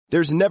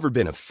There's never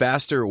been a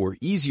faster or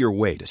easier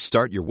way to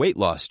start your weight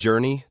loss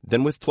journey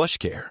than with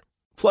PlushCare.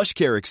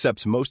 PlushCare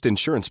accepts most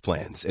insurance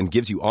plans and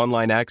gives you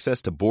online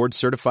access to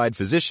board-certified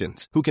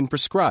physicians who can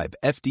prescribe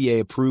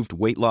FDA-approved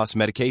weight loss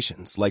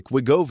medications like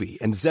Wegovy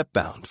and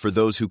Zepbound for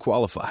those who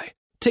qualify.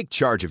 Take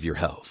charge of your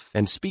health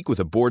and speak with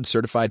a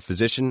board-certified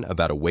physician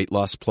about a weight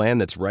loss plan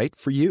that's right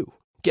for you.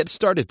 Get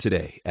started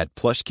today at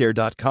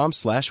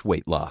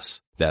plushcare.com/weight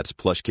loss. That's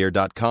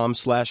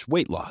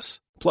plushcare.com/weight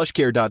loss.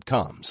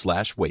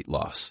 plushcare.com/weight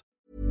loss.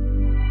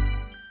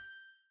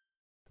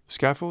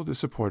 Scaffold is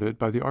supported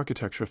by the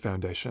Architecture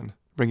Foundation,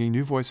 bringing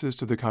new voices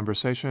to the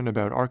conversation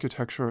about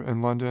architecture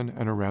in London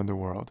and around the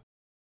world.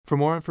 For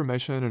more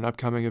information and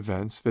upcoming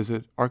events,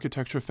 visit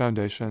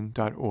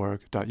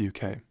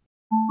architecturefoundation.org.uk.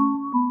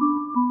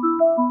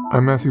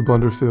 I'm Matthew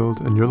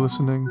Blunderfield, and you're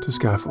listening to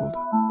Scaffold.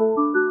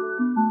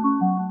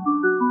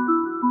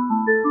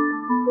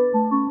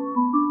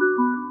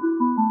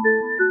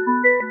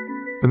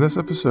 In this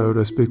episode,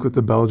 I speak with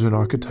the Belgian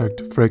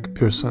architect Freek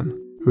Pearson,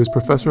 who is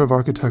Professor of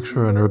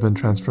Architecture and Urban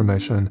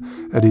Transformation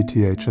at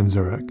ETH in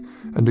Zurich,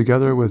 and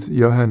together with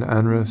Johan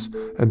Anris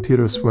and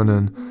Peter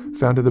Swinnen,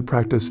 founded the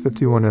practice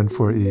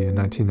 51N4E in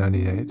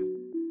 1998.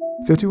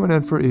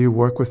 51N4E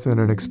work within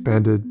an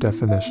expanded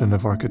definition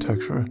of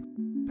architecture,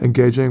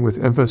 engaging with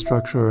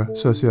infrastructure,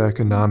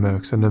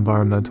 socioeconomics, and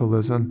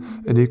environmentalism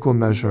in equal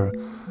measure,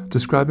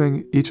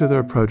 describing each of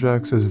their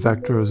projects as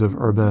vectors of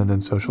urban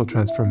and social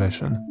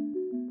transformation.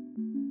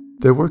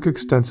 They work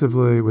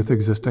extensively with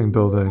existing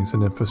buildings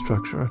and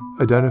infrastructure,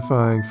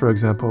 identifying, for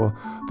example,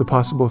 the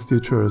possible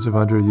futures of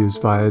underused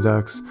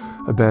viaducts,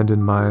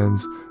 abandoned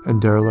mines,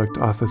 and derelict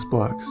office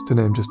blocks, to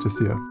name just a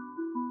few.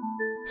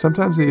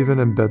 Sometimes they even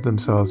embed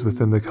themselves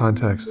within the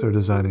context they're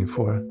designing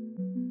for.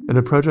 In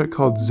a project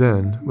called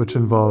Zin, which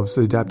involves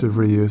the adaptive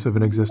reuse of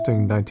an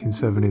existing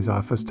 1970s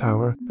office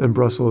tower in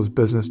Brussels'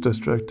 business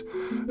district,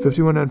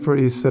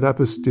 51N4E set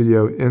up a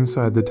studio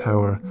inside the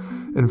tower,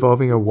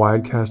 involving a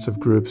wide cast of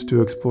groups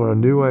to explore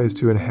new ways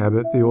to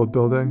inhabit the old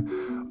building,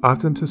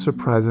 often to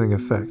surprising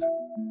effect.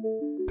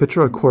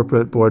 Picture a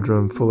corporate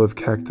boardroom full of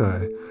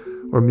cacti,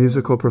 or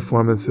musical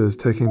performances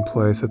taking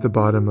place at the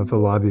bottom of the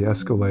lobby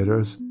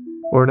escalators,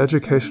 or an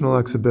educational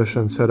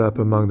exhibition set up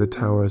among the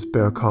tower's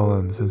bare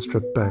columns and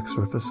stripped-back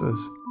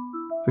surfaces.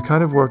 The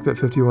kind of work that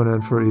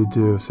 51N4E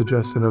do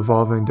suggests an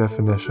evolving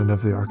definition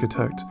of the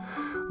architect,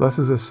 less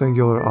as a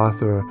singular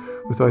author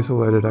with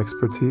isolated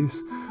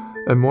expertise,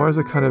 and more as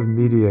a kind of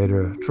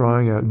mediator,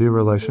 drawing out new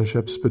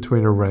relationships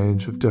between a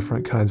range of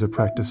different kinds of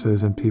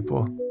practices and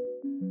people.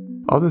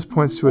 All this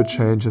points to a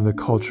change in the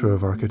culture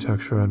of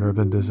architecture and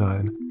urban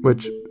design,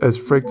 which, as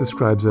Freek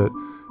describes it,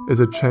 is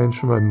a change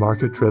from a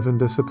market-driven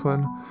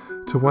discipline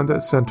to one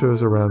that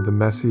centers around the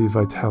messy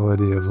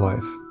vitality of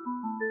life.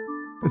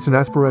 It's an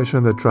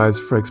aspiration that drives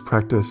Freek's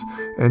practice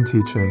and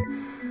teaching,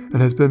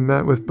 and has been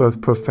met with both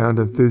profound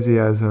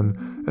enthusiasm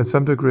and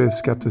some degree of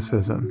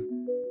skepticism.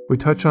 We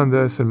touch on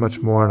this and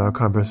much more in our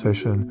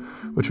conversation,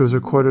 which was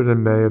recorded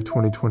in May of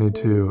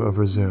 2022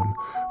 over Zoom.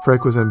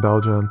 Freek was in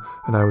Belgium,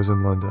 and I was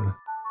in London.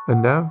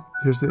 And now,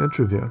 here's the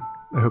interview.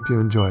 I hope you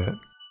enjoy it.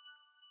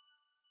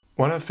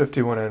 One of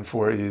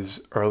 51N4E's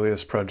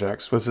earliest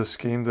projects was a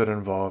scheme that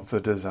involved the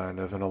design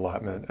of an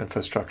allotment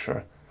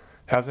infrastructure.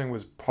 Housing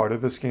was part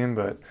of the scheme,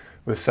 but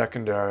was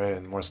secondary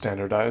and more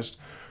standardized,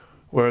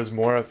 whereas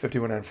more of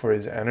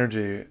 51N4E's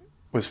energy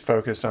was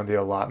focused on the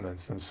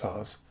allotments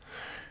themselves.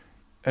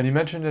 And you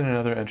mentioned in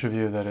another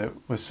interview that it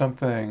was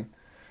something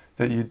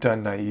that you'd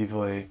done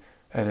naively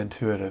and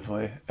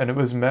intuitively, and it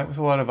was met with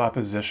a lot of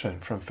opposition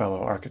from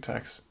fellow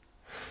architects.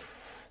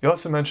 You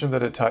also mentioned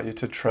that it taught you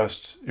to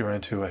trust your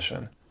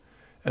intuition.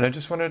 And I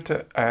just wanted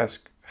to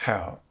ask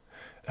how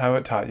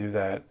it taught you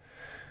that,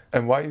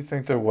 and why you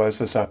think there was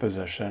this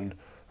opposition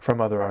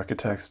from other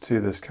architects to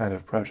this kind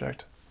of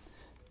project.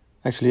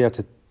 Actually,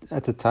 at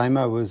the time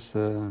I was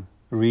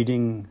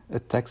reading a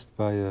text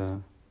by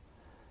a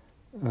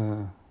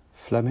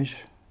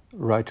Flemish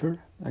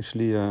writer,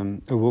 actually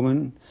a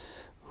woman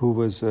who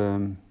was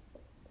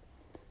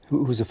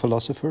who's a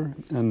philosopher,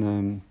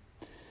 and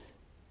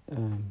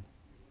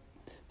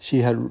she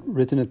had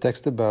written a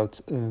text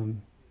about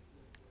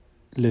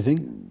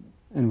living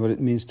and what it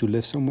means to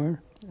live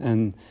somewhere,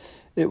 and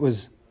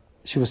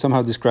she was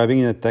somehow describing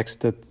in a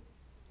text that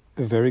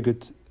a very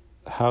good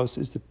house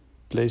is the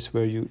place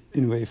where you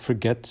in a way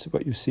forget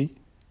what you see.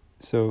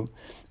 So,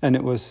 and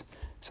it was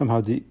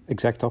somehow the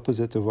exact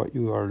opposite of what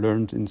you are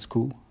learned in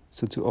school.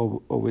 So to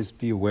always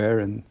be aware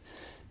and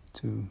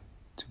to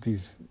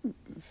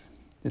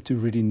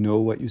really know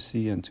what you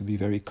see and to be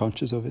very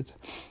conscious of it.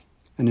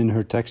 And in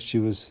her text, she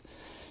was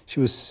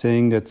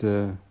saying that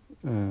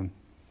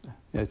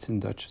it's in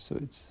Dutch, so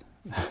it's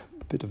a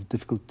bit of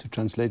difficult to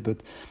translate.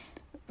 But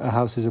a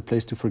house is a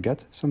place to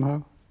forget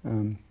somehow,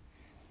 and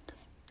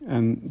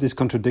this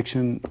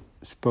contradiction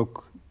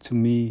spoke to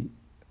me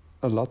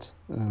a lot.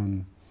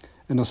 And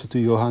also to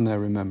Johan, I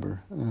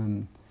remember.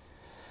 And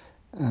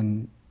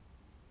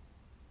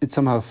it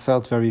somehow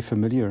felt very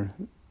familiar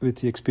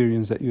with the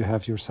experience that you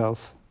have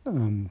yourself.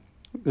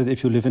 That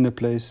if you live in a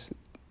place,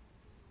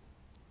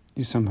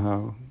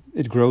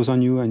 it grows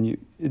on you, and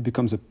it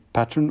becomes a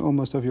pattern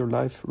almost of your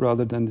life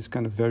rather than this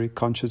kind of very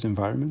conscious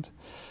environment.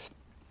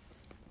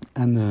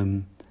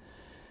 And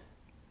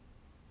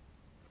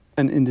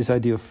in this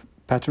idea of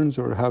patterns,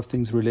 or how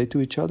things relate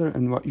to each other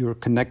and what you're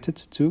connected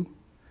to,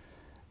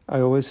 I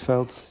always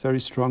felt very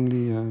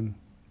strongly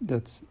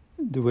that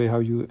the way how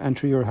you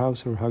enter your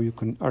house, or how you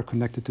are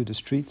connected to the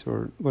street,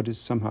 or what is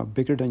somehow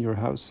bigger than your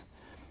house,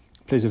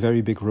 plays a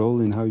very big role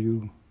in how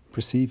you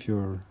perceive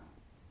your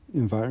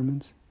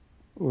environment,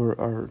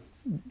 or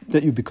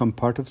that you become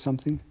part of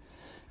something.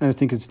 And I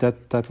think it's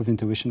that type of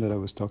intuition that I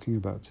was talking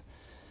about,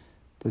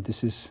 that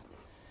this is,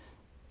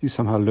 you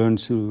somehow learn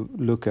to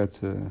look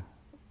at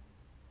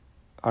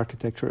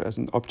architecture as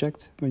an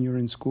object when you're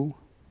in school.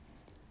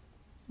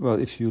 Well,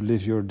 if you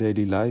live your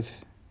daily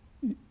life,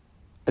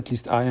 at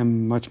least I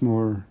am much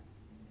more,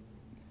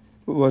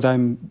 what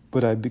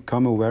I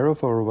become aware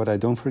of, or what I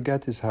don't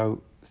forget, is how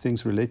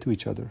things relate to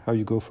each other, how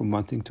you go from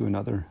one thing to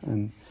another.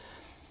 And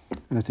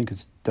I think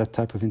it's that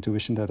type of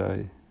intuition that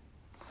I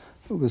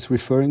was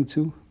referring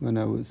to when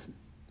I was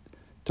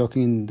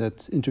talking in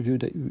that interview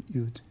that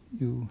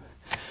you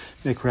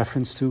make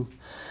reference to.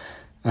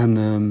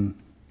 And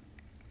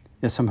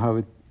somehow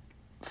it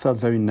felt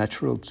very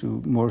natural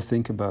to more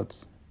think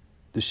about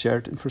the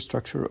shared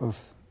infrastructure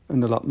of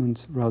an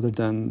allotment rather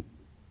than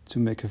to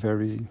make a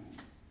very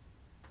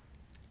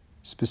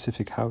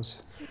specific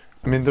house.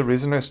 I mean, the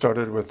reason I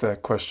started with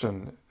that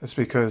question is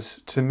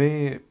because, to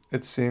me,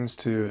 it seems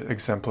to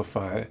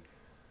exemplify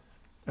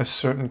a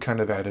certain kind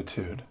of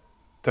attitude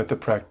that the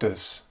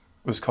practice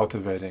was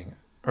cultivating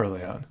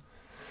early on,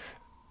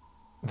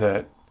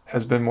 that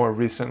has been more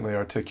recently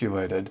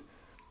articulated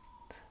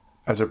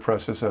as a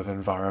process of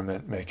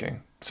environment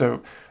making.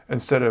 So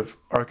instead of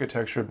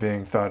architecture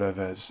being thought of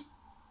as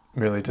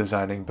merely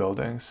designing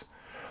buildings,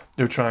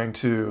 you're trying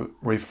to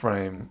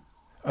reframe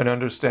an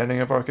understanding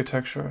of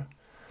architecture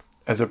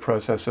as a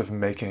process of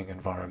making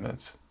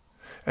environments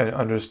and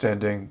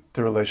understanding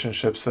the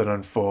relationships that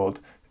unfold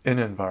in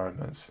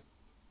environments.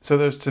 So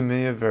there's, to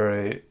me, a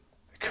very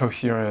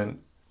coherent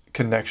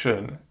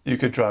connection you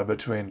could draw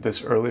between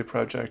this early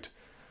project,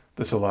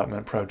 this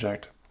allotment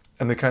project,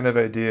 and the kind of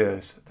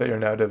ideas that you're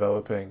now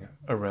developing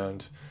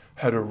around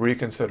how to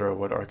reconsider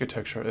what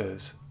architecture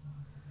is.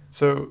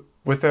 So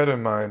with that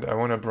in mind, I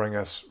want to bring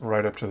us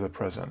right up to the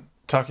present,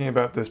 talking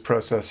about this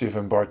process you've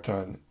embarked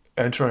on,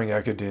 entering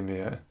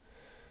academia,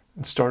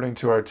 and starting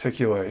to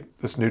articulate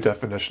this new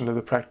definition of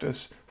the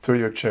practice through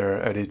your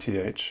chair at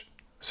ETH.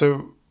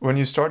 So when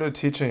you started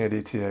teaching at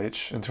ETH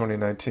in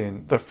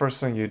 2019, the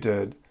first thing you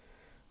did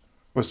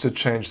was to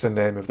change the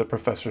name of the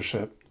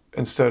professorship.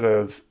 Instead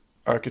of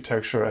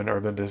architecture and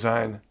urban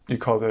design, you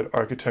called it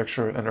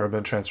architecture and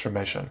urban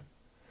transformation.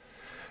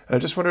 And I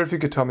just wondered if you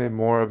could tell me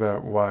more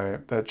about why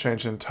that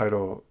change in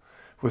title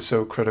was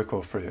so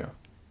critical for you.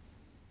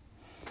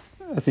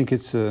 I think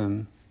it's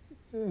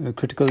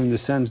critical in the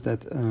sense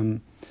that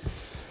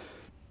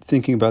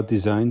thinking about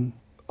design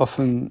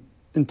often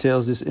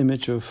entails this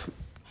image of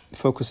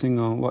focusing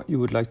on what you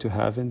would like to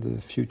have in the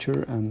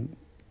future and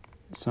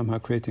somehow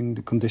creating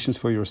the conditions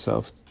for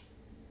yourself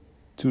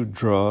to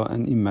draw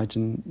and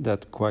imagine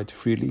that quite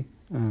freely,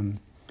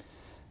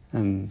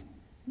 and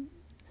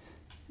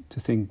to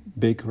think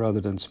big rather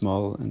than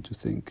small, and to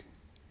think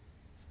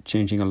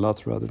changing a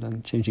lot rather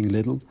than changing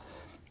little.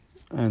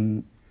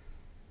 And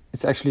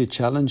it's actually a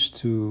challenge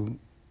to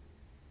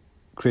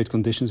create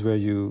conditions where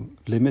you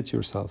limit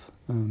yourself,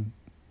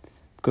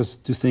 because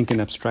to think in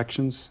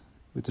abstractions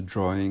with a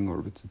drawing or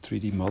with a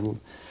 3D model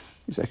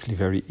is actually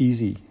very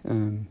easy.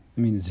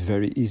 It's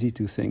very easy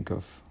to think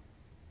of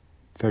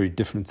very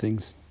different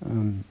things,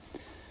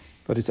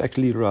 but it's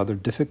actually rather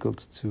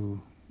difficult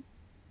to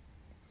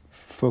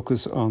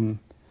focus on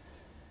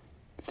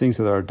things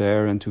that are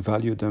there and to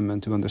value them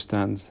and to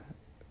understand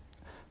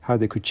how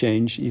they could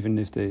change even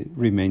if they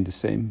remain the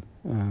same.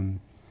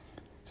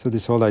 So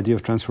this whole idea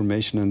of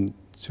transformation and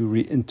to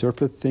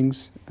reinterpret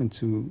things and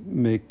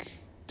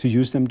to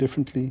use them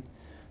differently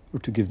or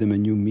to give them a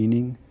new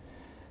meaning,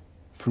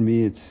 for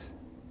me it's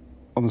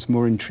almost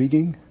more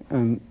intriguing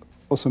and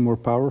also more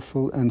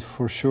powerful, and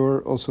for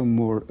sure also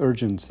more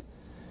urgent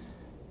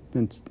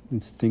than to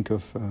think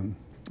of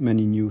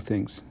many new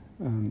things.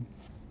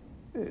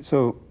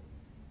 So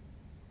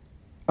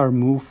our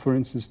move, for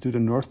instance, to the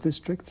North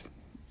District,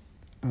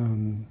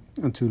 and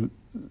to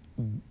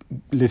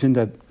live in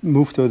that,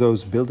 move to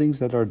those buildings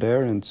that are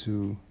there and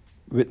to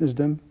witness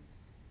them,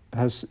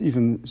 has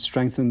even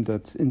strengthened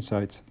that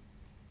insight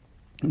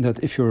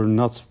that if you're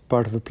not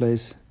part of a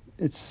place,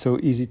 it's so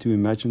easy to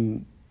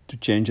imagine to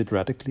change it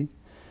radically.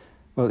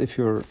 Well, if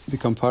you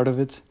become part of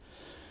it,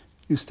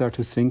 you start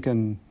to think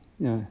and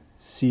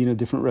see in a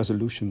different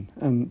resolution.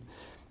 And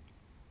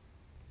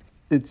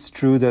it's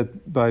true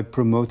that by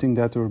promoting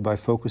that or by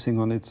focusing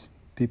on it,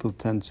 people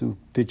tend to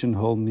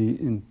pigeonhole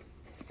me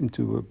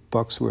into a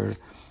box where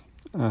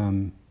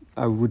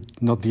I would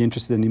not be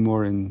interested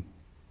anymore in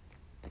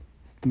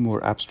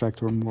more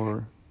abstract or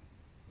more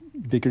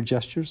bigger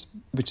gestures,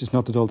 which is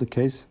not at all the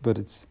case. But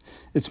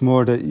it's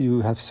more that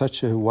you have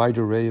such a wide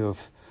array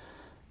of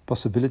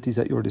possibilities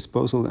at your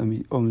disposal, and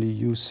we only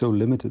use so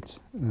limited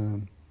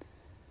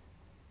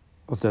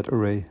of that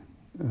array.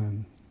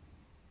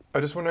 I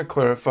just want to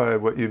clarify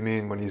what you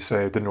mean when you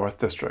say the North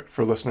District,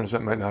 for listeners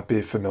that might not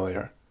be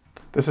familiar.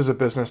 This is a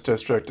business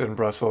district in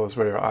Brussels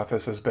where your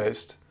office is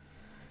based,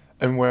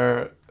 and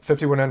where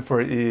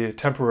 51N4E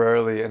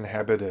temporarily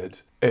inhabited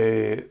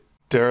a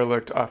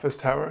derelict office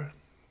tower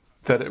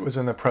that it was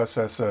in the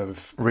process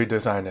of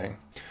redesigning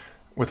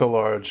with a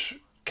large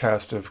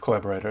cast of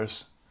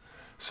collaborators.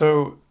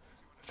 So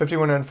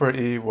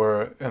 51N4E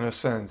were, in a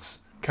sense,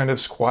 kind of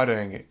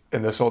squatting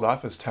in this old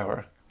office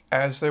tower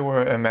as they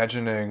were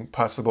imagining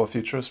possible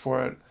futures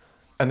for it.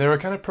 And they were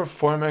kind of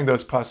performing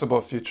those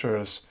possible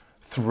futures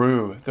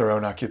through their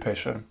own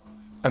occupation.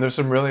 And there's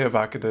some really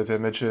evocative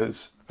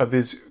images of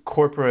these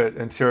corporate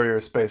interior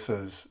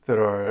spaces that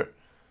are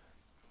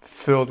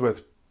filled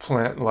with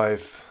plant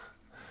life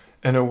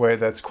in a way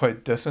that's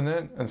quite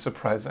dissonant and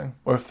surprising,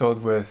 or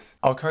filled with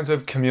all kinds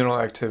of communal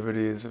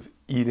activities of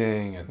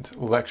eating and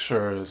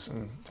lectures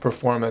and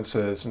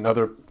performances and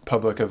other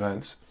public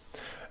events.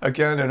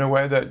 Again, in a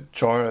way that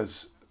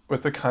jars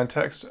with the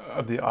context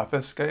of the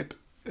office-scape.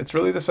 It's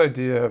really this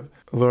idea of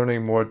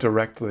learning more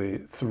directly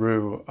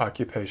through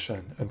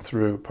occupation and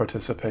through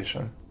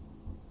participation.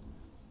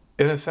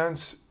 In a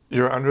sense,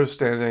 you're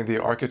understanding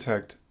the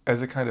architect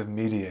as a kind of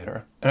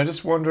mediator. And I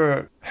just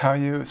wonder how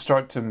you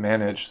start to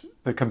manage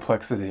the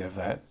complexity of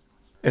that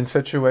in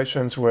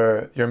situations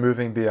where you're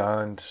moving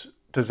beyond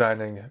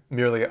designing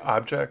merely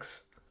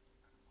objects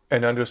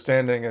and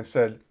understanding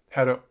instead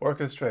how to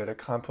orchestrate a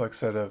complex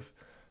set of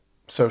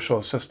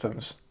social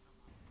systems.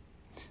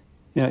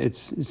 Yeah, it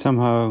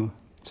somehow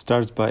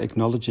starts by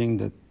acknowledging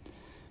that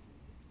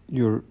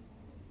you're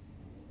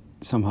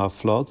somehow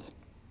flawed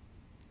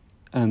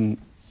and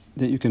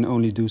that you can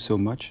only do so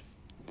much.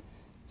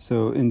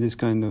 So in this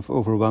kind of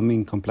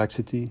overwhelming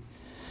complexity,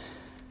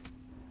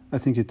 I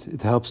think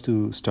it helps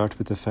to start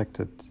with the fact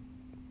that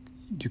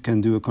you can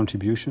do a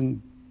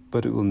contribution,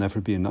 but it will never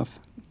be enough.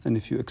 And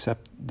if you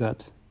accept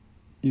that,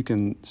 you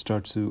can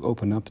start to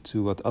open up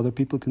to what other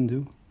people can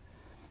do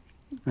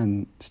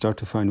and start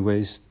to find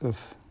ways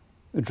of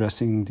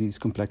addressing these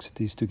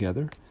complexities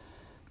together.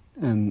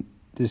 And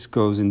this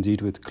goes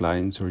indeed with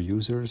clients or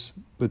users,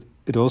 but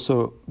it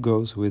also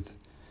goes with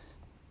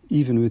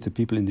even with the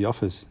people in the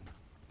office.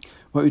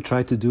 What we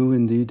try to do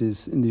indeed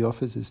is in the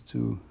office is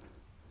to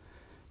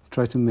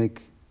try to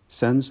make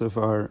sense of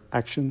our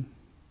action,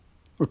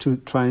 or to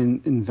try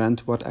and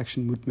invent what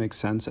action would make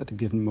sense at a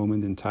given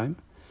moment in time.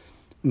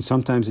 And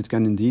sometimes it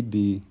can indeed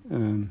be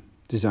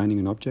designing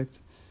an object,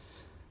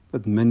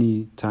 but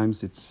many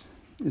times it's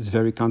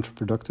very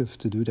counterproductive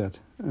to do that.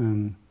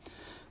 And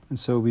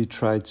so we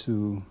try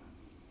to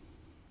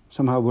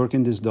somehow work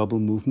in this double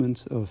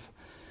movement of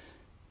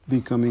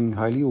becoming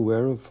highly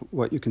aware of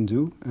what you can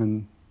do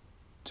and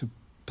to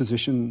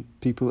position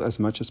people as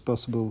much as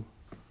possible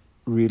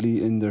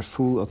really in their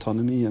full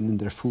autonomy and in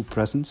their full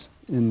presence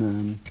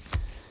in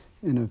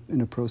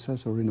a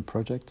process or in a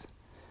project.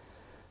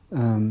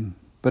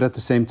 But at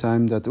the same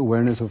time, that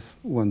awareness of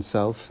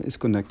oneself is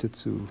connected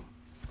to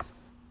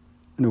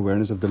an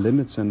awareness of the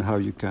limits and how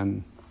you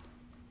can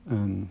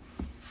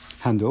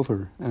hand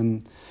over.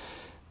 And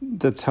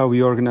that's how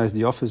we organize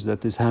the office,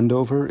 that this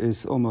handover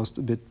is almost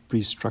a bit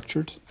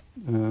pre-structured,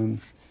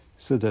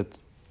 so that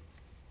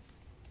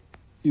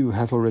you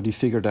have already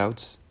figured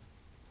out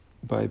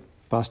by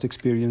past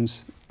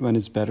experience when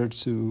it's better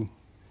to,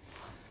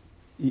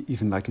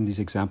 even like in these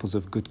examples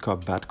of good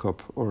cop, bad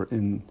cop, or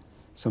in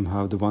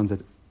somehow the one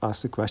that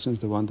asks the questions,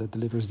 the one that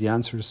delivers the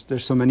answers.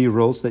 There's so many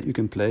roles that you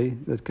can play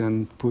that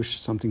can push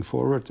something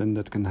forward and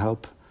that can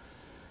help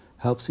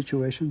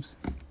situations,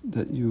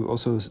 that you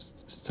also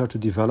start to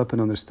develop an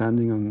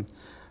understanding on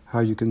how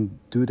you can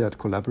do that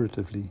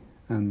collaboratively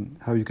and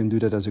how you can do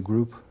that as a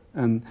group.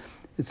 And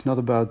it's not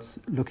about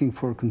looking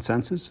for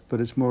consensus, but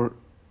it's more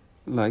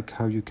like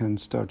how you can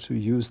start to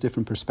use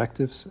different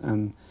perspectives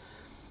and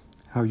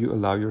how you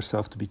allow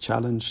yourself to be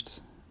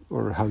challenged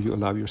or how you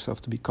allow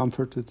yourself to be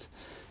comforted.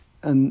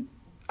 And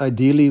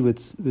ideally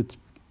with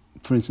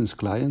for instance,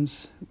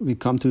 clients, we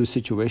come to a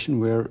situation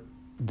where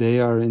they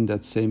are in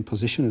that same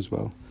position as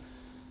well,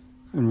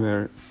 and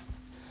where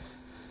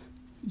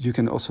you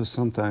can also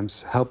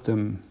sometimes help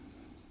them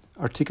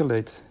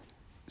articulate.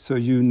 So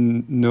you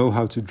know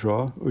how to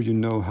draw or you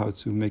know how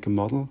to make a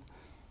model,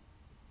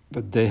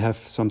 but they have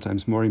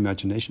sometimes more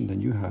imagination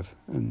than you have.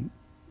 And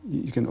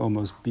you can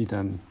almost be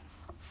then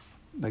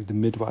like the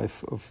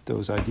midwife of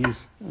those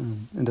ideas.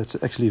 And that's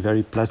actually a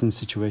very pleasant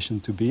situation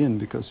to be in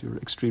because you're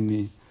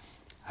extremely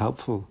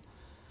helpful.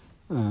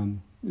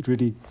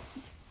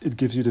 It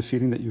gives you the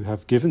feeling that you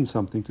have given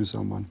something to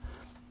someone.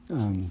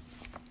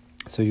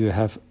 So you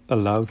have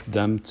allowed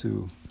them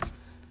to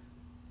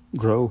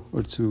grow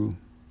or to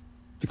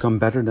become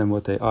better than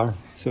what they are.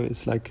 So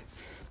it's like,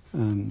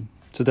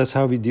 so that's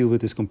how we deal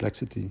with this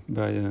complexity,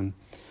 by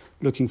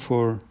looking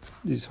for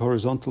these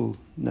horizontal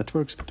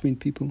networks between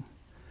people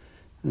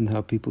and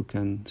how people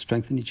can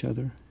strengthen each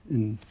other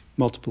in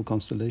multiple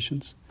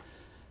constellations.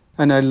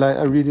 And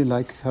I really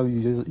like how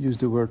you use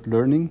the word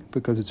learning,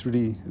 because it's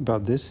really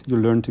about this. You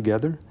learn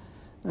together.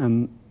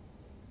 And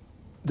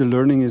the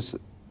learning is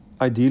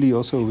ideally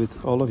also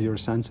with all of your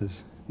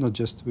senses, not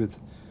just with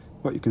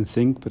what you can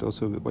think, but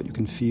also with what you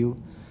can feel,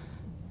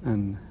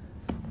 and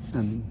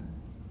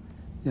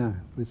yeah,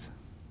 with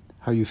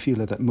how you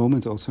feel at that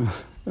moment also.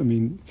 I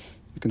mean,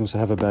 you can also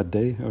have a bad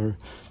day, or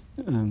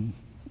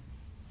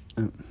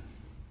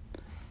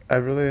I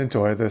really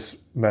enjoy this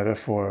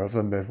metaphor of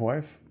the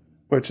midwife,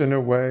 which in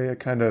a way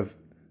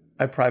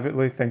I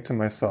privately think to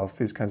myself,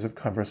 these kinds of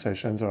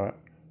conversations are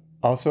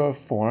also a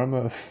form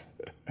of,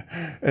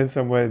 in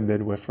some way,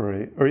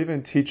 midwifery, or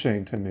even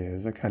teaching to me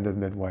is a kind of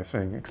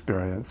midwifing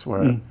experience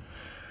where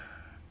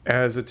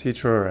as a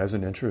teacher or as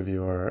an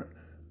interviewer,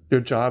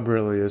 your job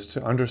really is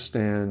to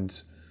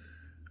understand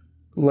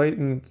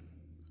latent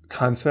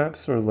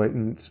concepts or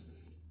latent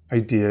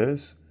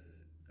ideas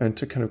and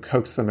to kind of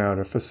coax them out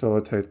or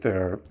facilitate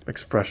their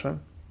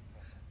expression.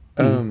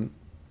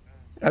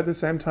 At the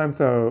same time,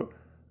 though,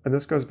 and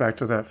this goes back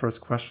to that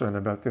first question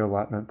about the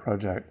allotment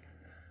project,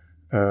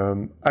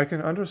 I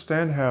can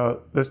understand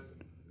how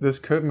this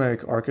could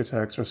make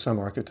architects or some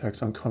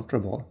architects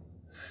uncomfortable,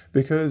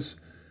 because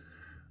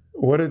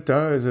what it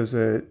does is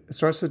it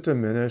starts to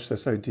diminish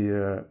this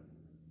idea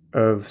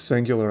of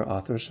singular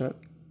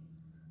authorship,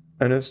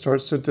 and it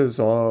starts to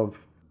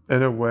dissolve,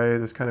 in a way,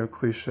 this kind of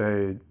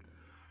cliched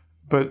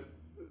but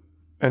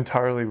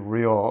entirely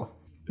real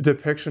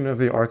depiction of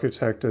the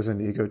architect as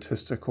an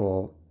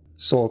egotistical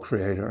sole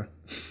creator.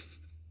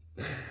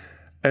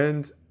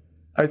 And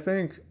I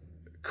think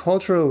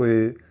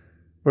culturally,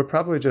 we're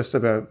probably just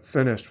about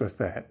finished with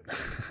that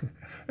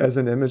as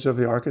an image of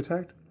the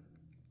architect.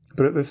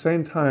 But at the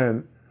same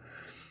time,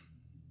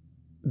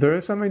 there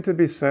is something to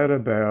be said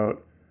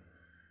about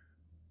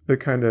the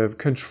kind of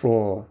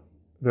control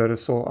that a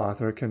sole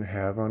author can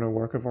have on a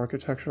work of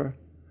architecture,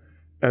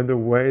 and the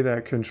way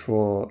that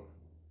control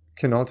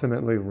can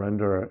ultimately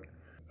render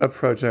a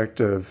project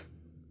of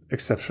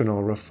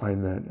exceptional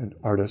refinement and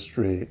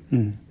artistry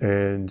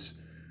and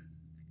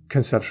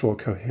conceptual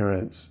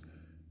coherence,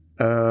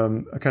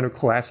 a kind of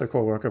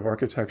classical work of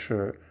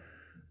architecture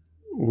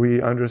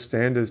we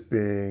understand as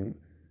being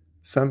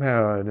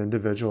somehow an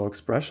individual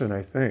expression,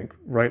 I think,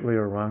 rightly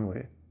or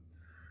wrongly.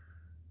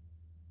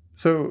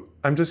 So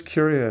I'm just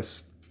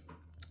curious,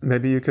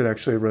 maybe you could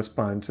actually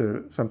respond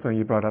to something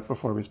you brought up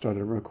before we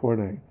started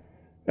recording.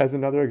 As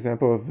another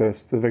example of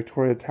this, the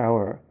Victoria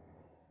Tower,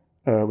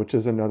 which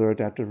is another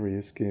adaptive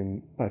reuse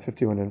scheme by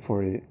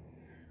 51N4E,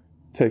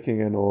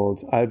 taking an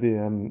old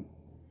IBM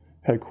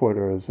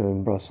headquarters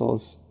in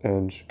Brussels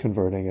and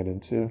converting it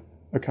into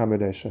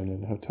accommodation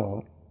and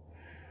hotel.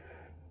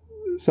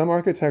 Some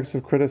architects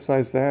have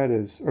criticized that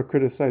or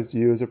criticized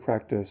you as a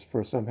practice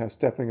for somehow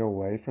stepping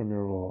away from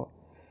your role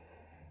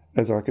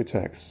as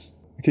architects.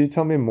 Can you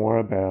tell me more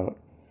about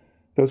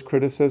those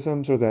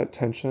criticisms or that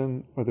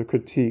tension or the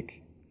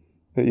critique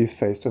that you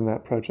faced in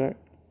that project?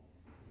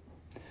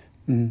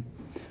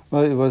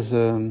 Well, it was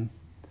in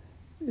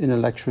a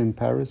lecture in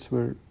Paris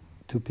where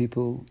two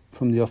people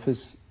from the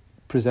office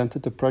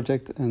presented the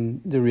project,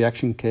 and the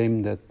reaction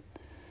came that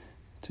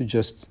to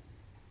just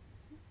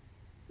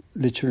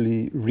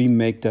literally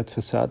remake that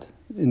facade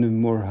in a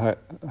more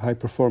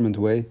high-performant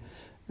way.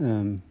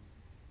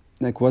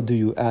 Like, what do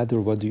you add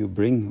or what do you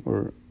bring,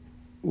 or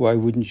why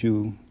wouldn't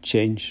you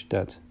change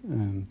that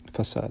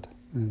facade?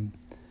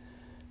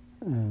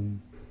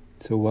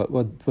 So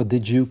what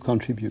did you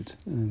contribute?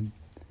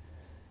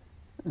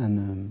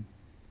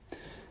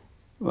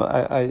 Well,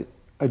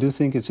 I do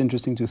think it's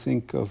interesting to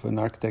think of an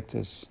architect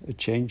as a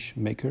change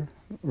maker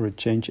or a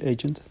change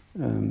agent.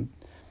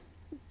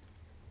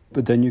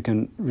 But then you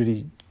can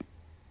really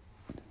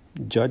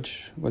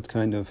judge what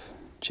kind of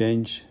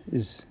change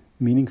is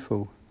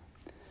meaningful.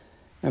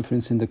 And for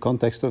instance, in the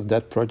context of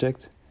that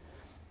project,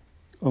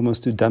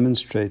 almost to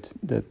demonstrate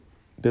that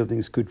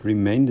buildings could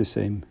remain the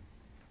same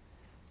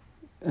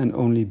and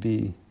only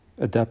be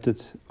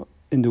adapted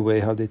in the way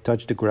how they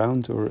touch the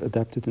ground, or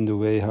adapted in the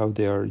way how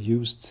they are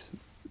used,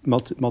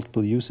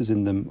 multiple uses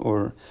in them,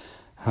 or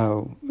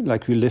how,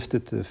 like, we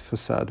lifted the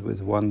facade with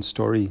one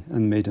story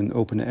and made an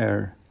open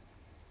air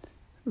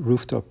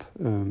rooftop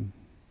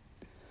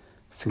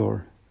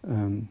floor.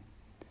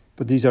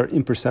 But these are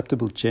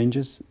imperceptible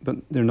changes, but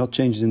they're not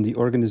changes in the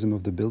organism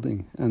of the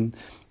building. And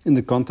in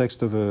the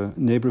context of a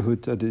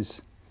neighborhood that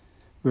is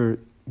where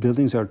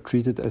buildings are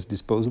treated as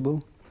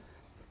disposable,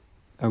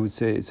 I would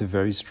say it's a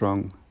very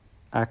strong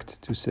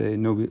act to say,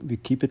 no, we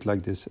keep it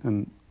like this,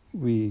 and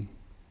we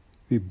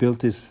build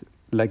this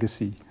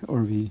legacy,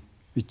 or we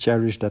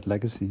cherish that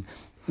legacy.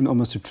 And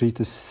almost to treat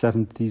the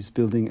 70s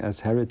building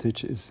as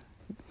heritage is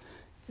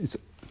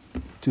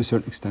to a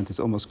certain extent,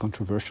 it's almost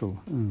controversial.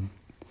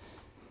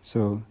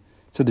 So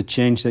the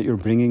change that you're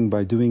bringing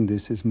by doing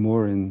this is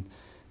more in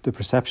the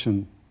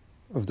perception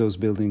of those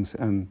buildings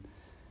and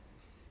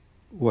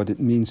what it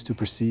means to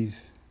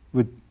perceive,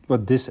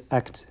 what this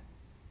act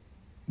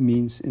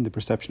means in the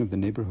perception of the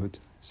neighborhood.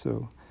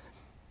 So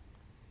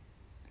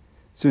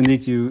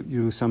indeed,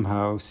 you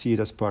somehow see it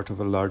as part of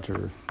a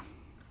larger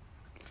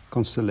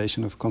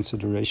constellation of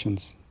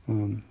considerations.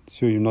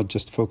 So you're not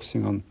just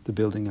focusing on the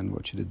building and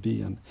what should it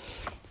be, and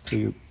so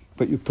you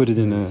put it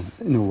in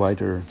a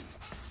wider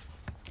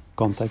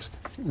context.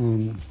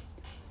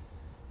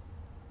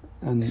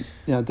 And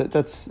yeah,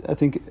 that's, I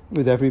think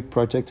with every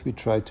project we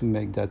try to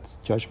make that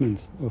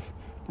judgment of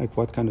like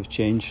what kind of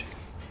change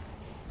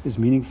is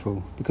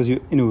meaningful, because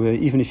you, in a way,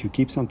 even if you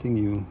keep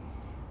something,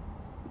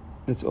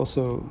 that's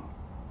also,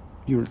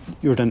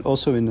 you're then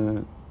also in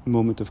a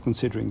moment of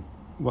considering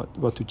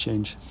what to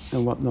change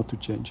and what not to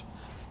change.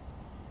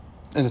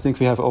 And I think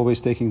we have always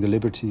taken the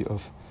liberty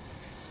of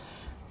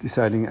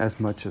deciding as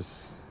much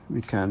as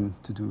we can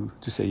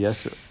to say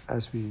yes,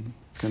 as we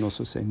can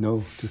also say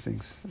no to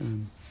things.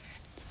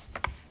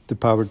 The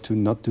power to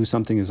not do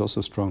something is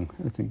also strong,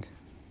 I think.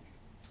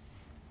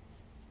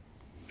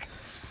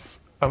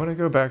 I want to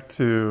go back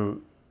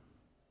to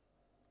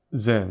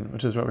Zin,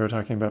 which is what we were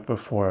talking about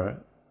before,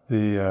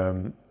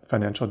 the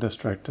financial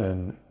district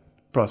in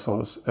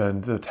Brussels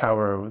and the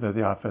tower that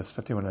the office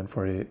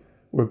 51N48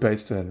 were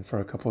based in for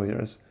a couple of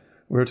years.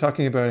 We were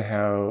talking about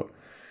how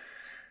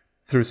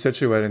through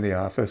situating the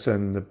office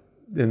and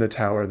in the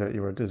tower that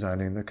you were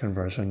designing the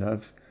conversion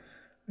of,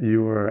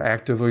 you were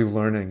actively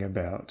learning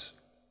about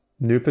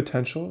new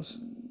potentials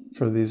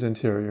for these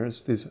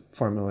interiors, these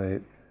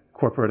formerly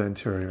corporate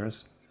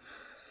interiors.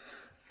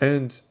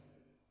 And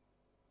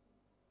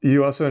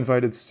you also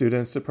invited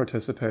students to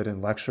participate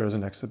in lectures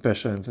and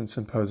exhibitions and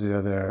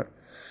symposia there,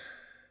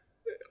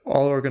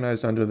 all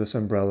organized under this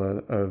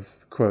umbrella of,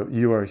 quote,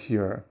 "You are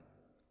here,"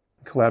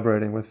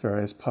 collaborating with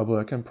various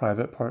public and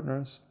private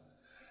partners.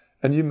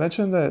 And you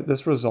mentioned that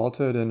this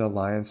resulted in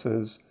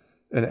alliances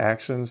and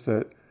actions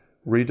that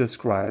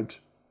redescribed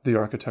the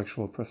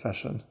architectural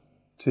profession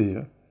to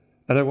you.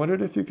 And I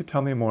wondered if you could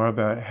tell me more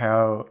about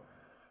how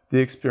the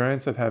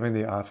experience of having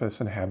the office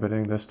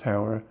inhabiting this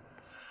tower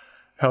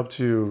helped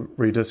you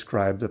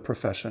redescribe the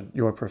profession,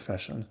 your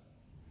profession.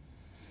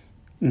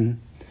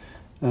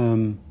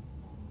 Mm-hmm.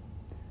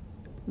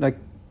 Like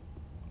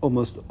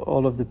almost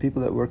all of the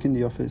people that work in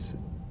the office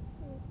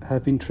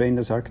have been trained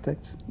as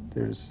architects.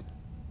 There's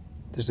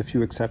a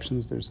few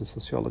exceptions. There's a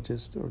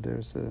sociologist, or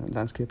there's a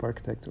landscape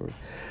architect, or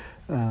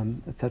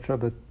etc.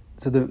 But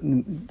so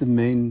the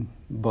main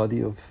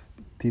body of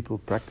people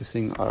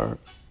practicing are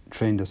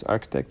trained as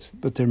architects.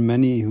 But there are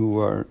many who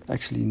are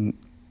actually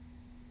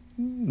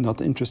not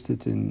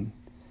interested in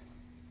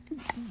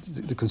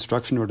the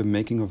construction or the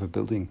making of a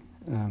building.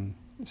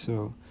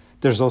 So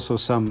there's also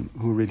some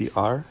who really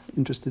are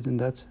interested in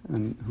that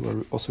and who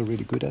are also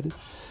really good at it.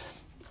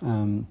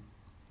 And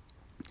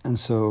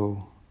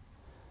so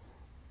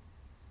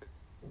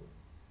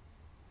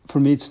for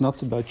me, it's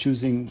not about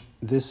choosing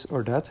this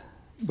or that,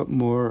 but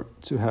more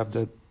to have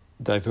that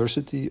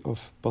diversity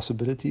of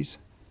possibilities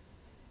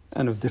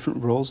and of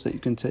different roles that you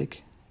can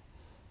take,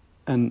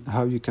 and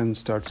how you can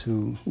start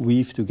to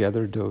weave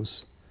together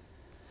those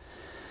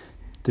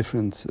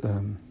different...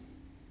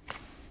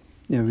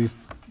 we've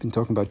been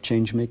talking about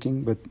change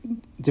making, but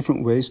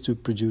different ways to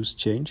produce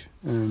change.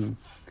 And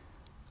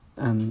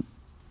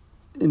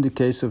in the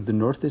case of the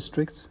North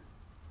District,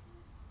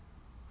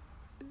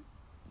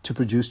 to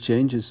produce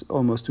change is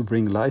almost to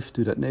bring life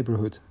to that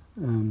neighborhood.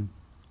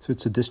 So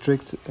it's a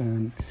district,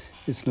 and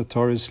it's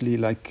notoriously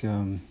like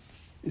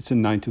it's a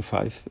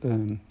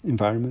 9-to-5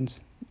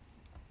 environment.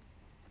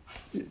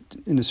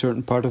 In a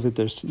certain part of it,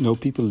 there's no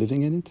people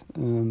living in it,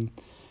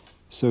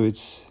 so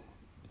it's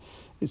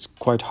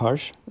quite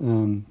harsh,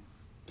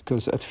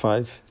 because at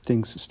 5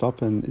 things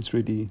stop and it's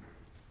really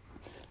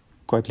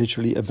quite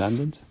literally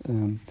abandoned.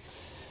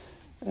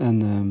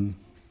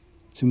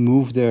 To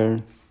move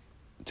there,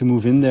 to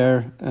move in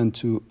there, and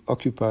to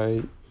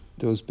occupy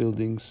those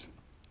buildings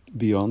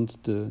beyond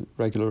the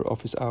regular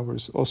office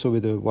hours, also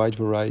with a wide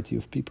variety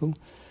of people,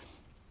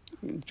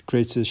 it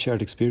creates a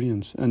shared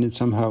experience, and it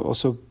somehow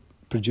also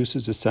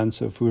produces a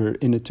sense of we're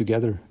in it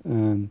together.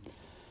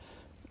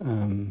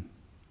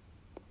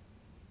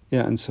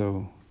 And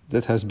so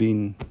that has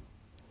been...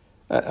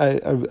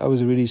 I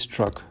was really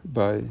struck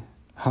by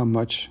how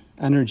much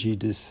energy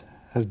this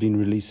has been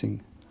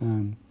releasing,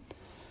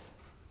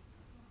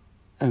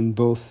 and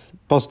both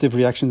positive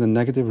reactions and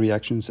negative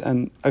reactions.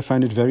 And I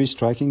find it very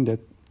striking that,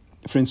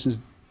 for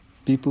instance,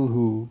 people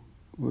who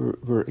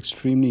were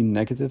extremely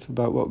negative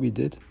about what we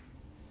did,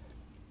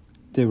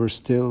 they were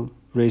still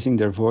raising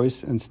their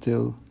voice and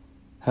still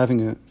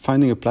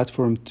finding a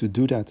platform to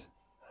do that.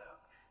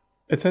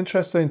 It's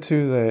interesting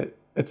too that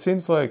it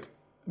seems like,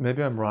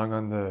 maybe I'm wrong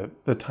on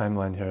the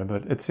timeline here,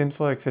 but it seems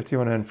like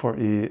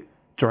 51N48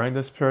 during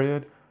this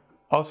period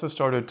also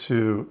started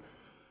to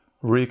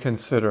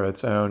reconsider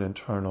its own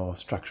internal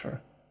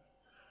structure.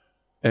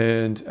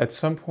 And at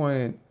some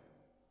point,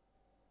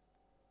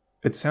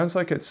 it sounds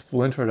like it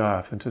splintered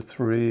off into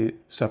 3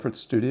 separate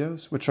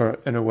studios, which are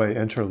in a way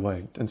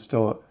interlinked and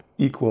still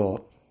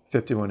equal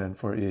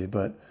 51N48,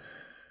 but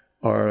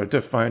are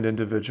defined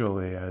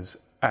individually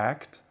as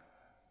ACT,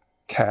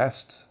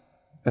 CAST,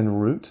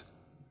 and ROOT.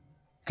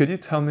 Could you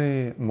tell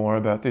me more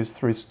about these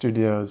 3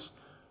 studios,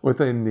 what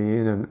they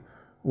mean, and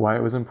why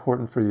it was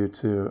important for you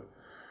to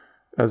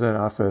as an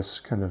office,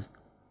 kind of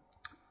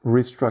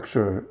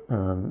restructure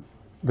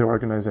the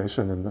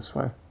organization in this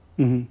way?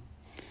 Mm-hmm.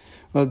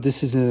 Well,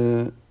 this is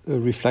a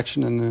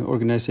reflection on an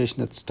organization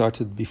that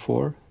started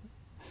before.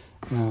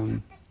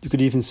 You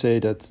could even say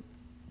that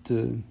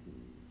the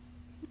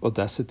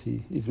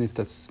audacity, even if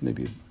that's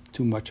maybe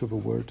too much of a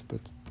word,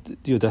 but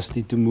the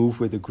audacity to move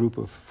with a group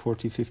of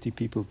 40, 50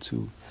 people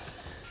to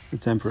a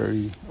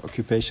temporary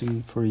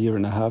occupation for a year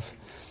and a half,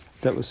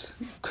 that was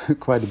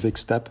quite a big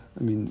step.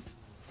 I mean,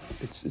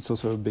 it's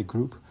also a big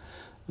group.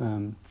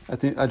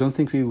 I don't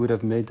think we would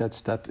have made that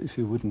step if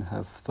we wouldn't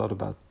have thought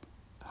about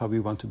how we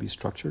want to be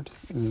structured.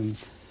 And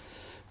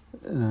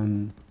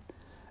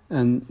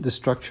the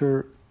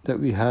structure that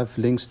we have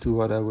links to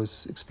what I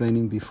was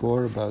explaining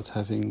before about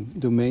having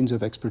domains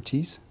of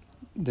expertise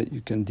that you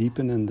can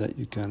deepen and that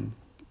you can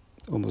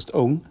almost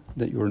own,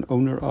 that you're an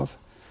owner of,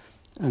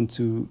 and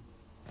to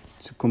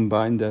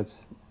combine that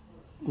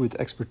with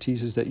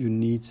expertises that you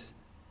need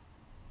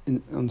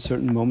on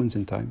certain moments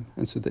in time,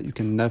 and so that you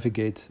can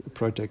navigate a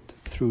project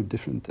through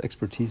different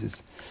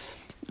expertises.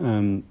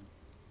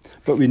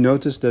 But we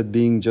noticed that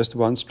being just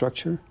one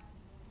structure,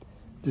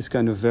 this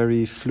kind of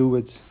very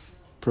fluid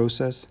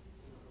process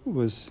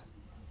was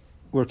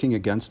working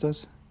against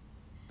us,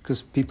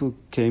 because people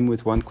came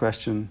with one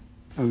question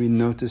and we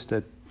noticed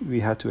that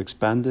we had to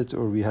expand it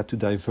or we had to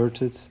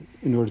divert it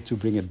in order to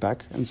bring it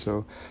back. And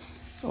so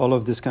all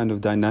of this kind of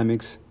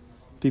dynamics,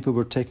 people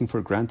were taking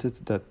for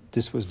granted that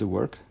this was the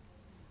work.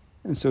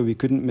 And so we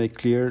couldn't make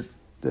clear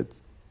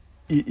that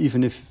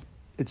even if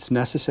it's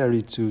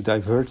necessary to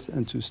divert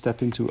and to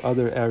step into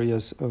other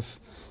areas of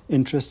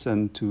interest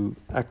and to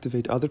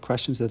activate other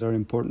questions that are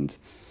important,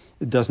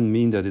 it doesn't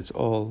mean that it's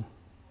all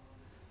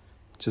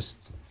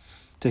just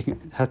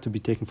had to be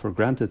taken for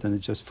granted and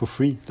it's just for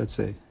free, let's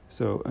say.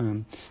 So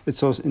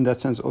it's also, in that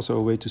sense, also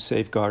a way to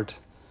safeguard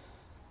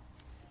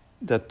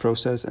that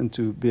process and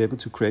to be able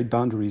to create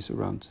boundaries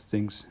around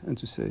things and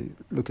to say,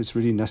 look, it's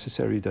really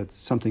necessary that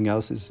something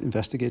else is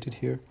investigated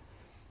here.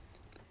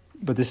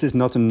 But this is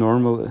not a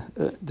normal.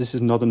 This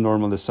is not a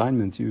normal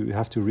assignment. You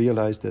have to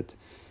realize that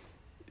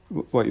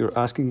what you're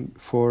asking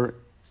for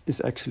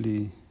is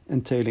actually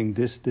entailing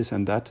this, this,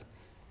 and that,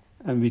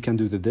 and we can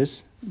do the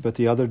this, but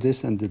the other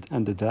this and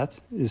the that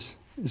is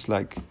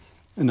like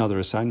another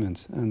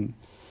assignment. And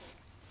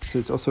so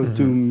it's also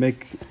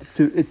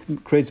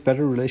it creates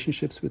better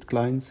relationships with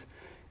clients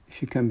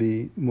if you can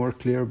be more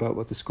clear about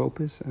what the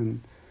scope is,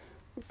 and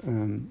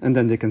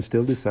then they can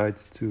still decide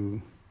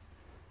to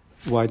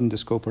widen the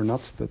scope or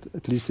not, but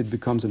at least it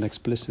becomes an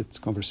explicit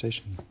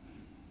conversation.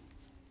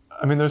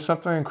 I mean, there's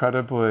something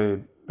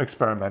incredibly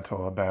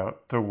experimental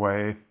about the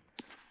way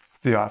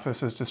the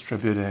office is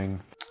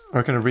distributing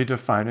or kind of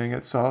redefining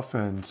itself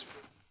and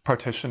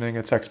partitioning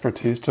its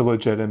expertise to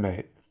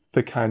legitimate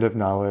the kind of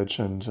knowledge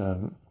and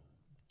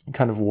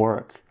kind of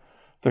work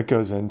that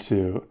goes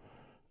into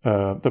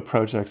the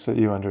projects that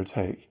you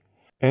undertake.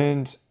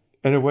 And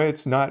in a way,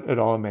 it's not at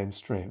all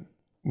mainstream.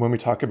 When we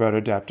talk about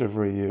adaptive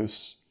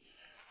reuse,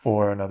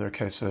 or in other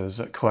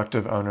cases,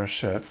 collective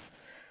ownership,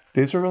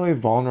 these are really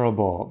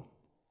vulnerable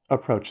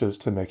approaches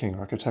to making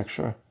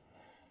architecture.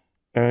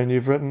 And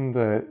you've written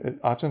that it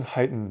often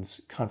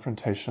heightens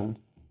confrontation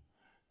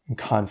and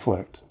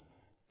conflict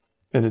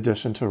in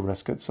addition to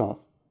risk itself.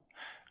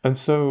 And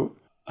so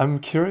I'm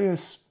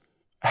curious,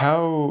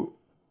 how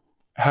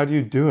do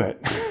you do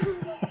it?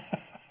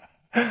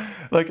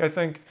 Like, I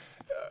think,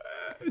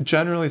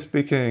 generally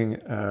speaking,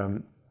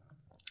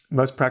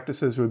 most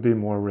practices would be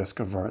more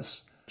risk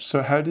averse.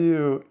 So how do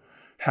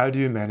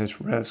you manage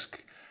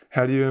risk?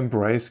 How do you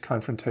embrace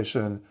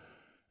confrontation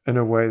in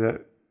a way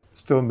that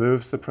still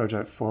moves the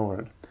project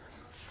forward?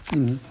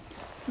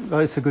 Mm-hmm.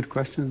 Well, it's a good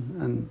question,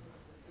 and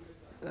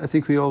I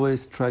think we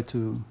always try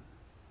to,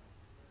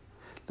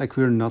 like,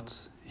 we're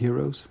not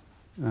heroes,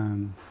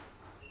 and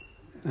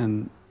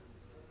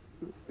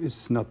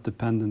it's not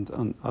dependent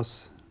on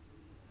us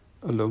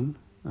alone.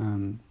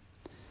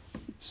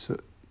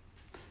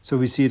 So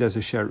we see it as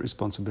a shared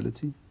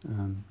responsibility.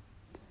 And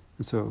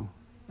so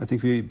I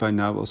think we by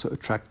now also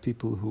attract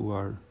people who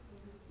are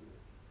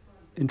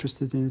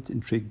interested in it,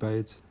 intrigued by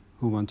it,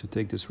 who want to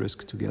take this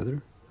risk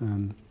together.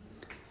 And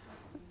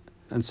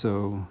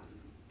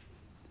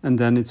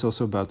then it's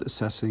also about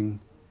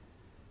assessing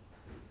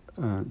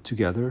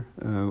together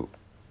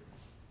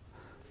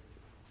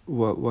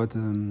what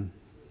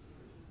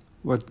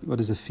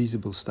is a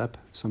feasible step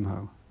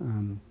somehow.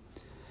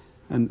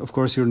 And of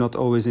course, you're not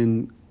always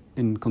in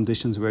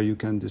conditions where you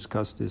can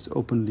discuss this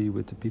openly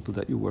with the people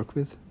that you work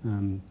with.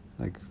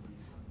 Like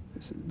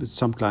with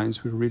some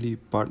clients, we're really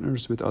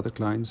partners. With other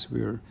clients,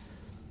 we're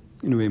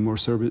in a way more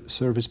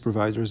service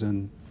providers,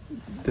 and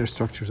their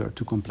structures are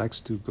too complex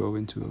to go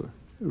into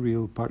a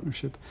real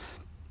partnership.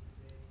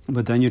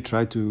 But then you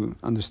try to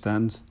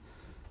understand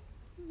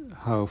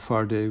how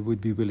far they would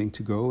be willing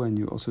to go, and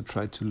you also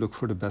try to look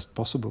for the best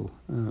possible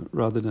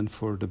rather than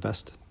for the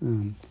best.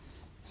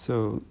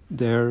 So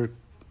their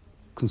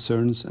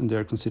concerns and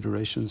their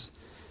considerations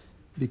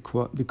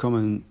become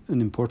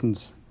an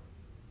important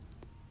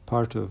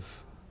part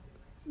of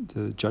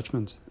the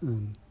judgment.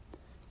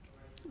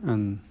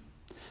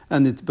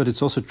 But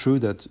it's also true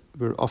that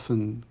we're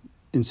often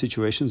in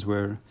situations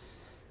where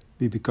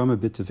we become a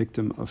bit a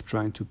victim of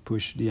trying to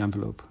push the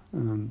envelope,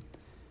 and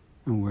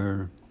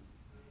where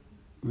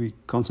we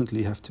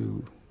constantly have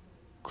to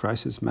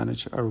crisis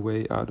manage our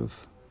way out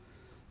of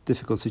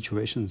difficult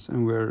situations,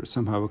 and where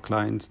somehow a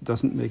client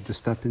doesn't make the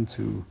step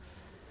into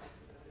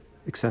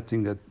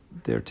accepting that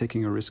they're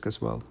taking a risk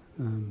as well.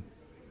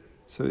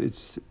 So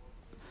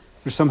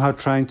we're somehow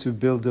trying to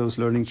build those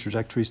learning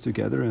trajectories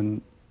together,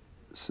 and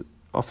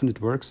often it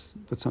works,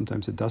 but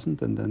sometimes it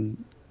doesn't, and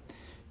then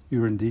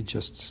you're indeed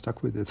just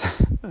stuck with it,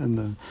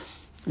 and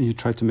you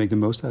try to make the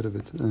most out of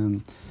it.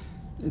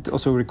 It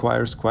also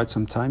requires quite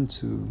some time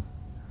to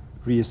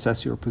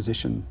reassess your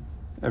position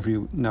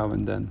every now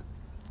and then.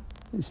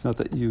 It's not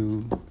that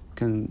you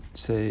can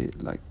say,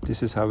 like,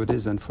 this is how it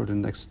is, and for the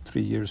next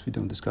 3 years we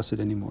don't discuss it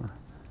anymore.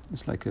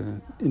 It's like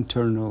an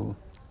internal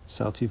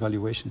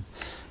self-evaluation.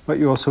 But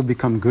you also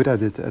become good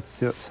at it, at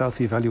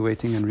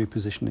self-evaluating and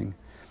repositioning.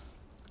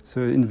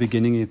 So in the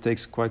beginning it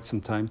takes quite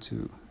some time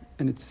to,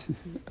 and it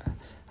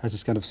has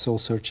this kind of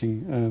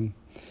soul-searching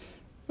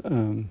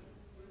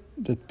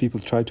that people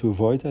try to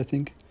avoid, I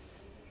think.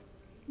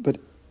 But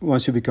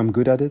once you become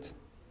good at it,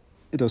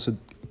 it also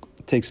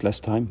takes less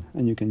time,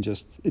 and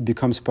it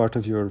becomes part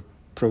of your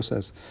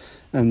process.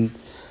 And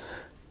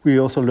we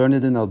also learn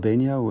it in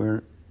Albania,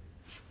 where,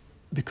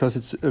 because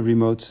it's a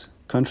remote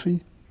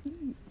country,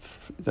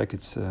 like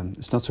it's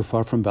not so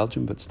far from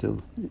Belgium, but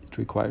still it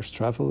requires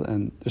travel,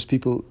 and there's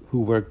people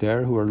who work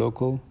there who are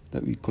local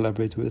that we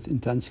collaborate with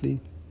intensely,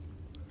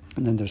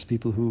 and then there's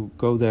people who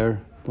go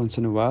there once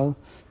in a while.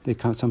 They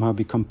can somehow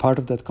become part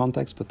of that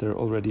context, but they're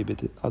already a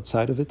bit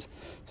outside of it,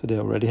 so they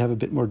already have a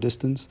bit more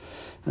distance.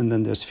 And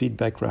then there's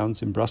feedback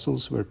rounds in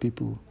Brussels where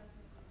people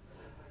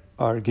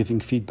are giving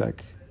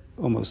feedback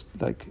almost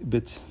like a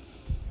bit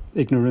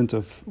ignorant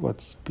of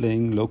what's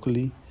playing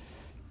locally,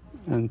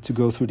 and to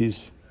go through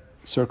these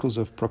circles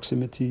of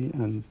proximity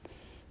and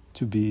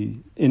to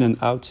be in and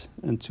out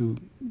and to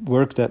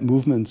work that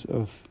movement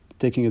of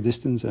taking a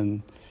distance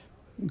and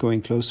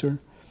going closer,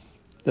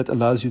 that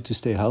allows you to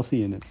stay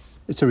healthy in it.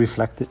 It's a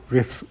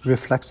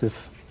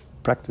reflexive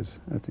practice,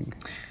 I think.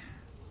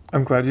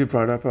 I'm glad you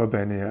brought up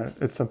Albania.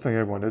 It's something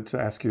I wanted to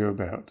ask you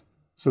about.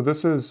 So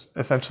this is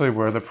essentially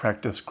where the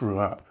practice grew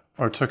up,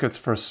 or took its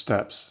first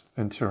steps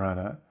in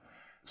Tirana,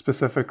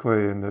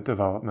 specifically in the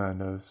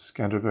development of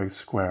Skanderbeg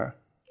Square,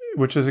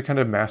 which is a kind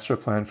of master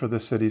plan for the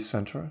city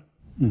center.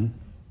 Mm-hmm.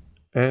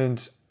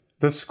 And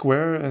the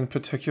square in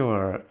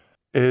particular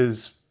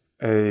is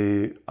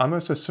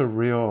almost a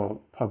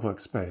surreal public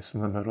space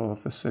in the middle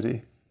of the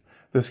city.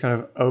 This kind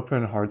of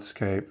open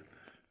hardscape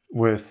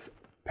with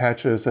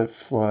patches that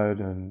flood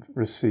and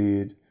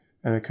recede,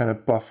 and a kind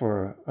of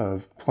buffer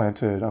of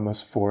planted,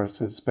 almost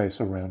forested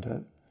space around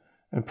it,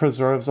 and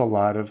preserves a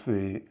lot of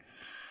the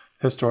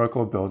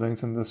historical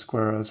buildings in the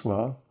square as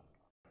well,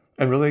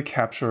 and really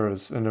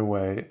captures, in a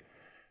way,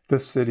 the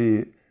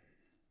city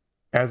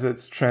as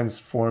it's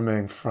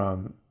transforming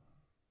from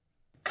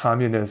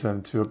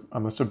communism to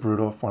almost a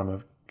brutal form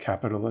of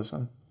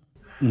capitalism.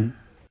 Mm.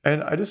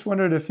 And I just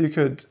wondered if you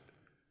could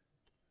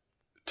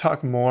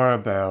talk more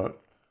about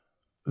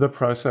the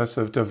process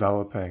of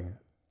developing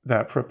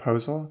that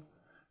proposal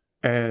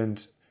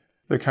and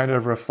the kind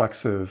of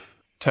reflexive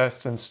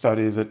tests and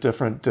studies at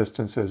different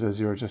distances, as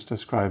you were just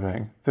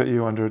describing, that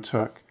you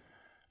undertook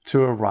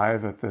to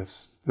arrive at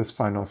this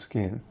final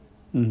scheme.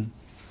 Mm-hmm.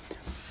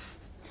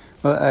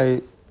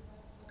 Well,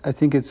 I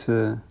think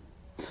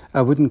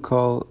I wouldn't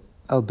call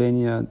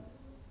Albania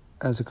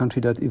as a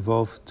country that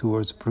evolved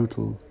towards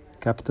brutal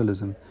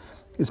capitalism.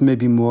 It's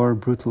maybe more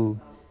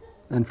brutal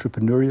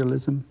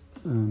entrepreneurialism.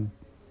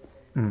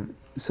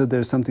 So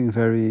there's something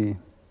very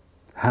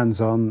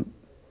hands-on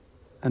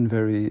and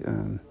very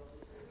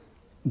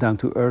down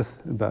to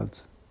earth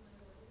about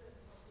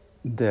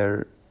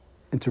their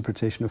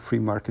interpretation of free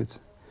market.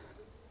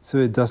 So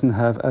it doesn't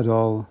have at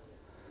all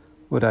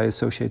what I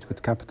associate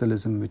with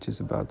capitalism, which is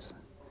about,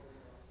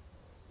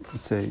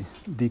 let's say,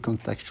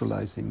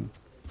 decontextualizing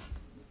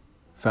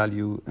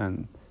value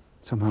and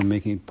somehow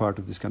making it part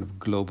of this kind of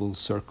global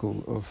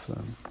circle of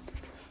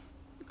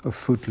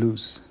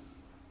footloose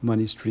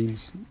money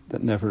streams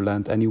that never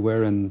land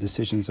anywhere, and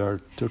decisions are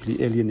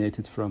totally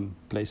alienated from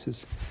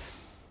places.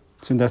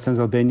 So in that sense,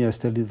 Albania is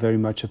still very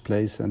much a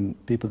place, and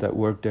people that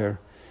work there,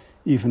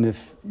 even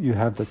if you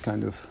have that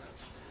kind of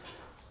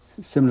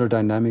similar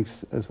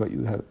dynamics as what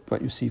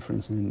you see, for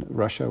instance, in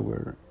Russia,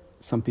 where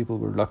some people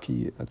were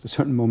lucky at a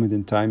certain moment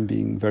in time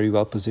being very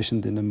well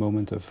positioned in a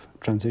moment of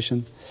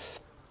transition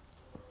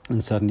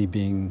and suddenly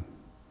being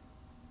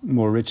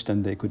more rich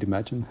than they could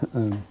imagine.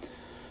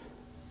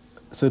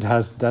 So it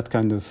has that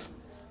kind of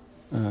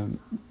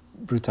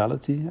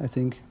brutality, I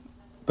think.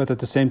 But at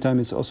the same time,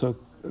 it's also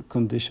a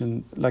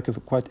condition, like a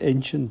quite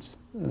ancient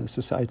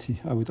society,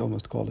 I would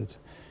almost call it,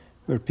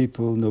 where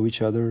people know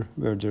each other,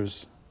 where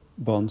there's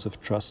bonds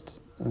of trust,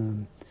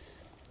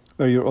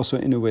 where you're also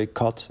in a way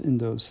caught in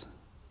those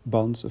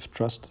bonds of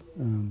trust,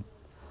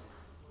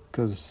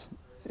 because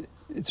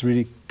it's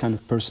really kind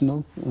of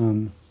personal.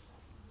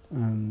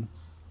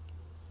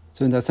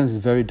 So in that sense,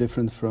 it's very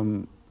different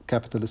from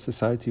capitalist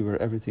society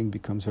where everything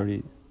becomes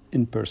very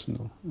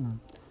impersonal.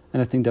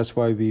 And I think that's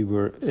why we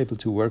were able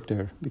to work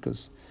there,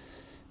 because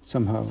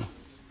somehow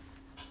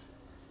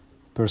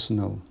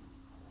personal,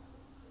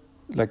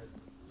 like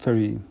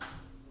very,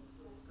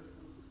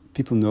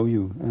 people know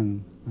you,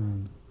 and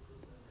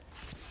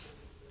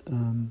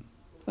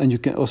you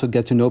can also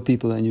get to know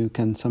people, and you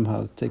can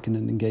somehow take in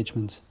an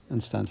engagement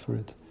and stand for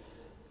it,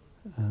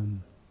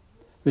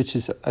 which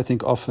is, I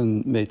think,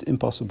 often made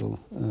impossible.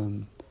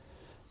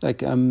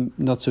 Like, I'm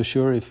not so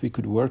sure if we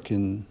could work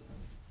in,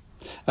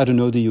 I don't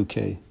know the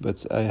UK,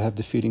 but I have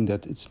the feeling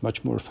that it's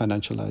much more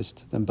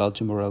financialized than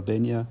Belgium or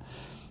Albania.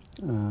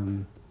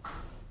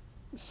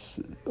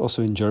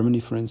 Also in Germany,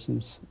 for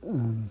instance,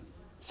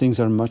 things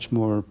are much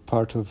more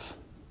part of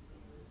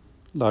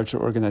larger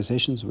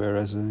organizations,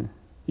 whereas a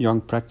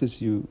young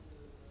practice, you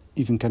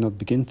even cannot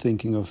begin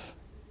thinking of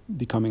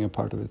becoming a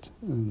part of it.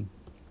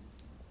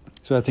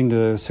 So I think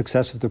the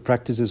success of the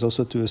practice is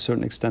also to a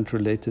certain extent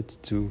related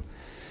to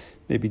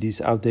maybe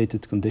these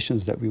outdated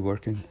conditions that we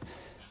work in.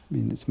 I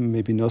mean, it's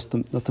maybe not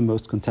the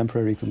most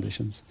contemporary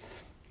conditions.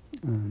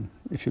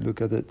 If you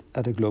look at it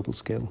at a global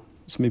scale,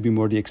 it's maybe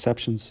more the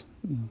exceptions.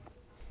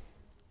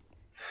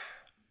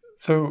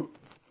 So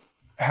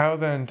how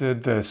then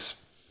did this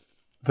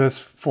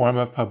form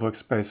of public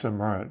space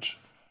emerge,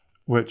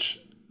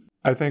 which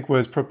I think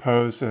was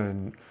proposed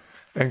in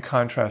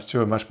contrast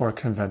to a much more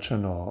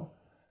conventional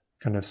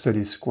kind of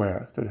city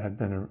square that had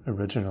been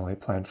originally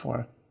planned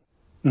for?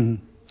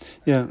 Mm-hmm.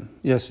 Yeah,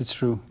 yes, it's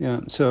true. Yeah,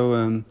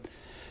 so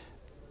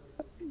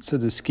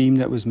the scheme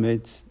that was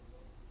made,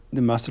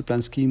 the master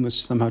plan scheme, was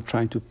somehow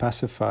trying to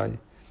pacify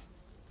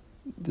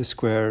the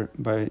square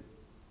by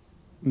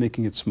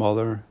making it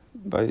smaller,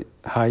 by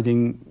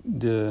hiding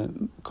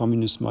the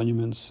communist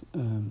monuments.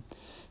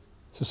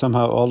 So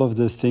somehow all of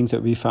the things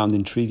that we found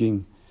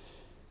intriguing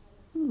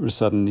were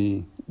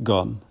suddenly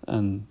gone.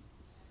 And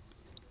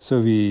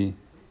so we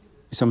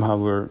somehow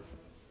were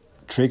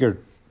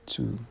triggered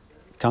to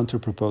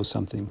counter-propose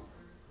something.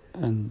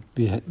 And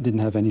we didn't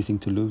have anything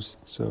to lose.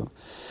 So,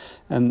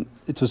 and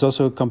it was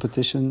also a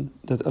competition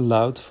that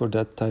allowed for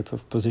that type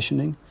of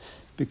positioning,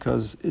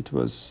 because it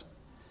was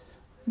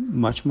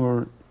much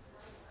more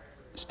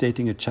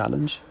stating a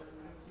challenge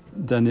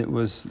than it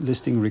was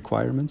listing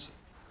requirements.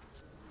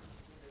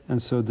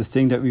 And so the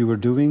thing that we were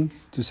doing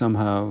to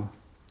somehow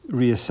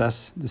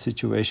reassess the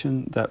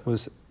situation, that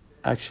was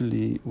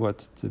actually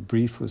what the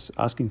brief was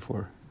asking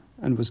for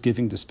and was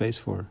giving the space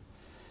for.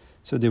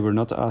 So they were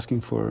not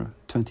asking for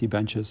 20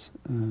 benches,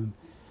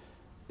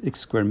 X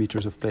square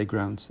meters of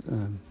playground.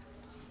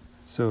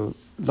 So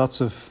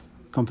lots of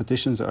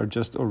competitions are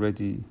just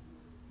already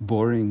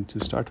boring to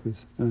start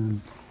with.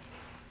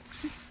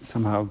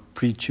 Somehow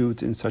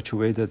pre-chewed in such a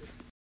way that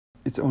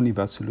it's only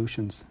about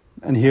solutions.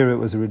 And here it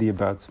was really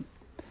about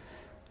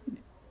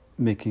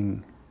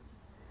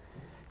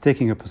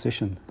taking a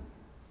position.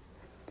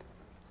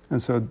 And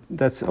so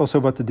that's also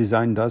what the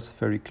design does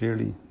very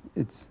clearly.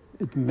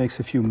 It makes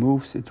a few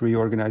moves, it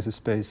reorganizes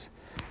space.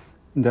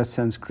 In that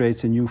sense,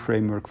 creates a new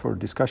framework for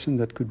discussion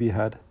that could be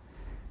had.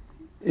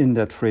 In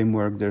that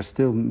framework, there's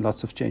still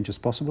lots of changes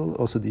possible.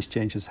 Also, these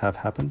changes have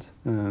happened.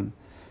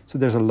 So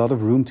there's a lot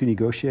of room to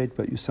negotiate,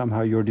 but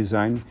your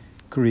design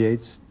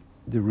creates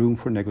the room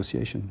for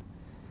negotiation.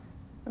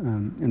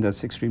 And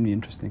that's extremely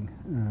interesting.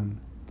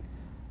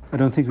 I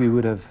don't think we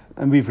would have,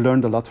 and we've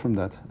learned a lot from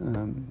that.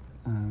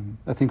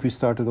 I think we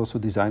started also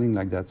designing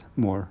like that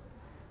more,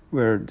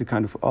 where the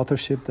kind of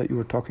authorship that you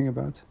were talking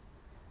about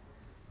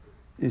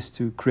is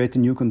to create a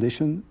new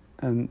condition,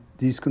 and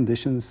these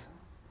conditions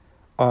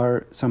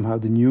are somehow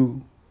the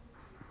new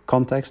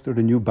context or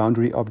the new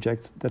boundary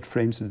object that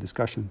frames the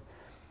discussion.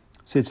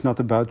 So it's not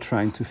about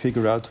trying to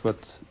figure out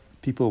what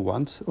people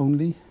want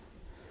only,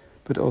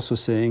 but also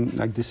saying,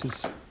 like, this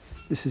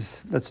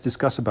is let's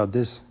discuss about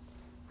this.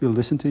 We'll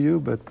listen to you,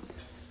 but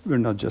we're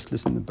not just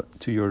listening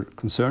to your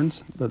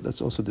concerns, but let's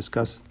also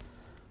discuss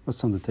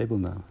what's on the table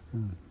now.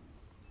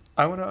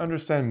 I want to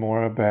understand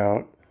more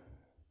about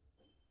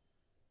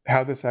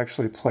how this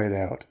actually played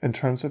out in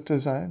terms of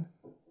design.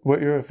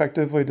 What you're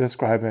effectively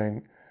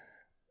describing,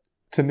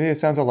 to me, it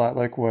sounds a lot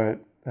like what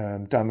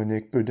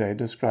Dominique Boudet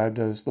described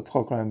as the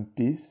programme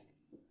BIS,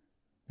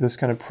 this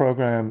kind of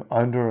program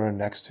under or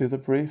next to the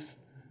brief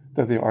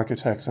that the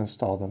architects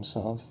install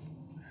themselves.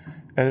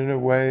 And in a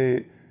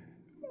way,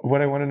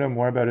 what I want to know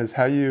more about is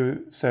how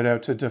you set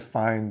out to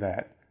define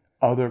that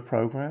other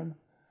program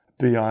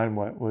beyond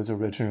what was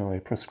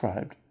originally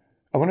prescribed.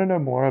 I want to know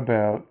more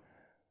about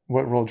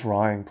what role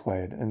drawing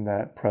played in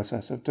that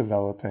process of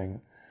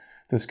developing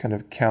this kind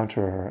of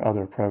counter or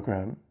other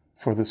program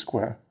for the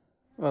square.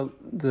 Well,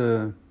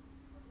 the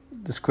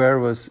square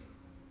was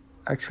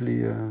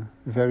actually a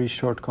very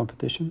short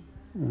competition.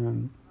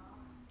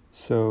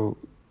 So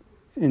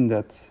in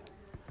that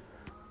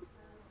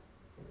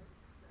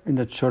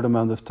short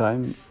amount of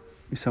time,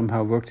 we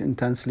somehow worked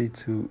intensely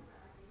to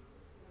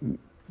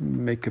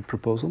make a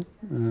proposal.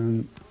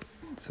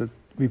 So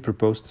we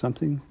proposed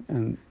something,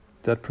 and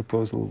that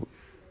proposal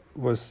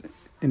was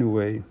in a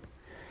way,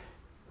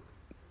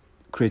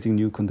 creating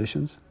new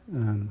conditions.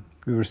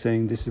 We were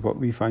saying this is what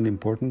we find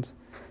important,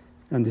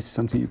 and this is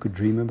something you could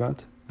dream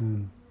about.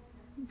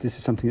 This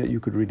is something that you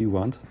could really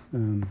want.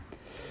 And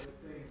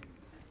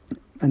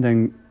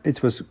then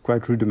it was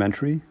quite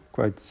rudimentary,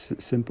 quite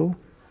simple.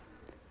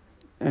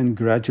 And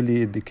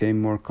gradually it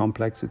became more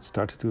complex. It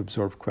started to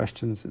absorb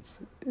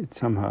questions. It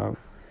somehow,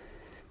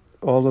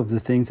 all of the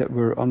things that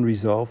were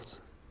unresolved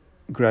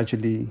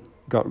gradually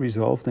got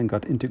resolved and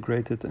got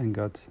integrated and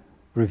got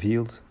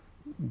revealed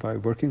by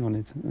working on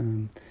it.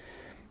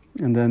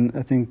 And then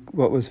I think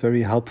what was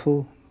very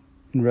helpful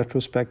in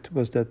retrospect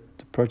was that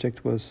the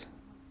project was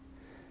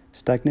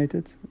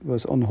stagnated,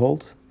 was on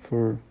hold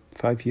for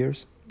 5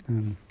 years.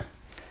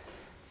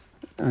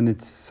 And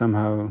it's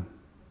somehow,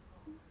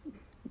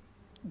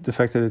 the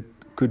fact that it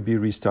could be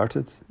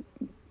restarted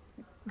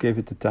gave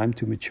it the time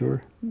to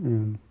mature.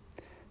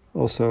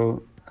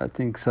 Also, I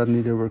think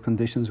suddenly there were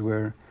conditions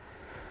where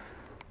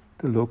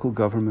the local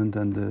government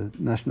and the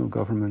national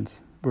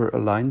government were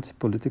aligned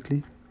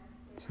politically.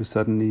 So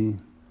suddenly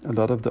a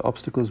lot of the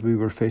obstacles we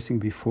were facing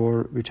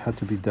before, which had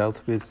to be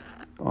dealt with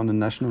on a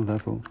national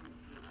level,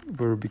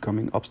 were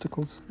becoming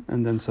obstacles.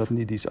 And then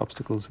suddenly these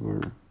obstacles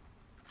were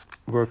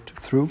worked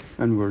through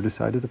and were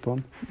decided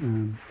upon.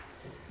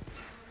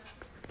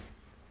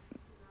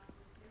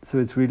 So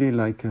it's really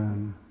like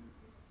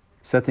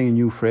setting a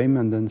new frame,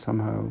 and then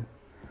somehow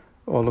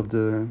all of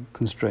the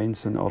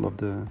constraints and all of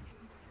the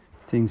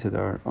things that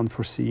are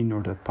unforeseen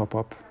or that pop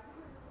up,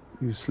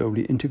 you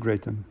slowly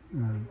integrate them.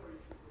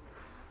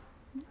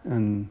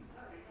 And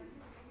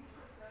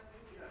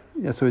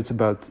yeah, so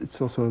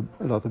it's also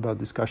a lot about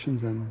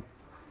discussions and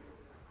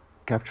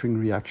capturing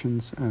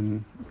reactions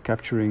and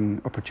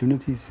capturing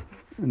opportunities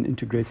and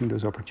integrating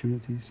those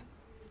opportunities.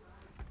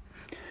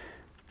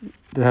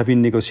 There have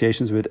been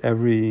negotiations with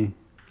every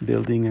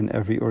building and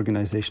every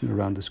organization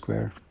around the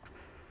square.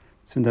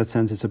 So in that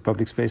sense, it's a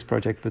public space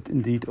project, but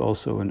indeed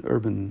also an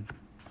urban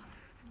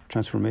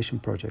transformation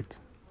project,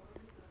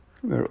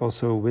 where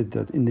also with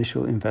that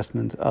initial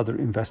investment, other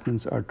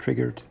investments are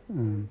triggered.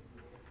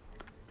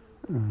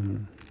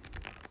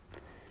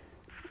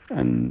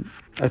 And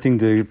I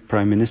think the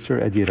Prime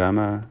Minister, Edi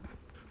Rama,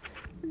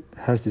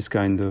 has this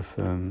kind of,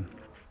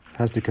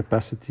 has the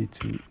capacity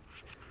to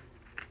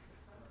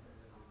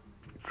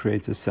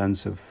create a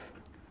sense of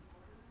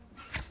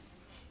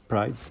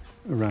pride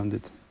around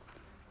it.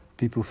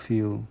 People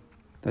feel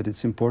that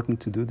it's important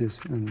to do this.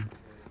 And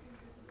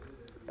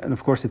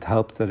of course it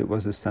helped that it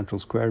was a central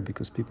square,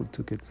 because people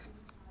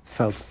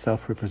felt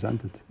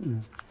self-represented.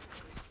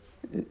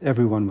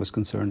 Everyone was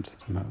concerned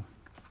somehow,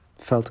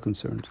 felt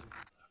concerned.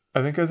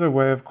 I think as a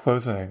way of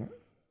closing,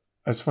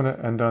 I just want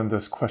to end on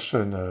this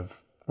question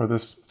of, or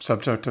this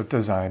subject of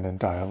design and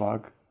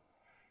dialogue,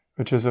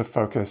 which is a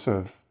focus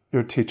of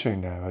your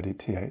teaching now at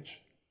ETH.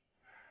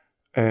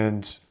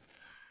 And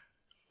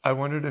I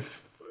wondered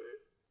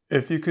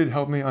if you could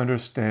help me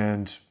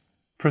understand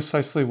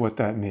precisely what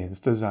that means,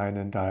 design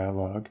and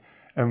dialogue,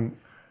 and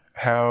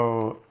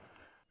how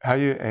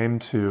you aim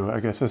to, I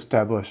guess,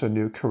 establish a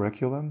new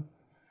curriculum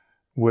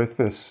with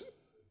this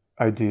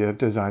idea of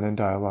design and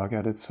dialogue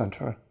at its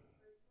center.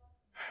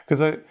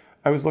 Because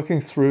I was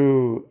looking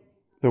through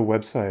the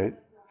website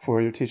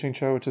for your teaching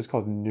show, which is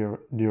called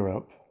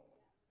Neurope,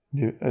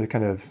 a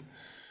kind of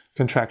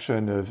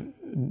contraction of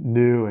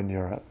new in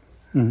Europe,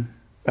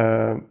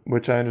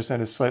 which I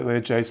understand is slightly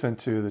adjacent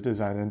to the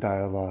design and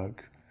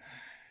dialogue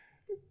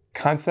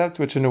concept,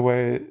 which in a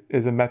way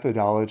is a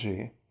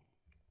methodology,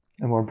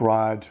 a more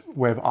broad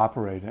way of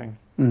operating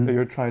that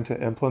you're trying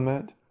to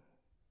implement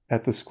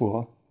at the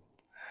school.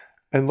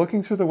 And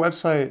looking through the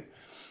website,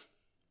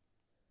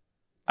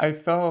 I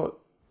felt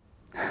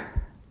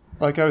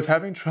like I was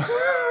having trouble.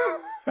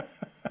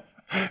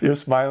 You're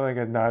smiling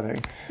and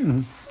nodding.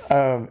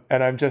 And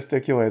I'm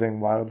gesticulating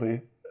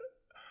wildly.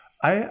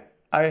 I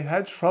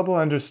had trouble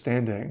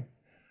understanding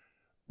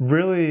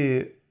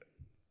really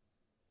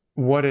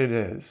what it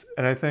is.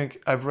 And I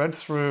think I've read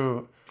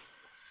through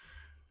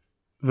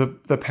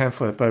the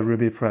pamphlet by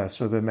Ruby Press,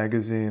 or the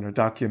magazine or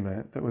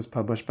document that was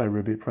published by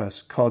Ruby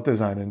Press called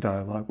Design and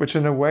Dialogue, which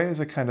in a way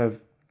is a kind of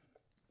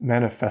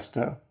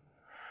manifesto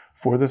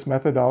for this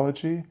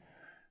methodology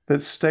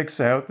that stakes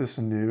out this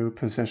new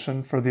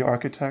position for the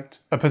architect,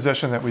 a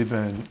position that we've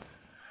been,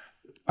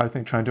 I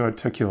think, trying to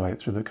articulate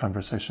through the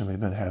conversation we've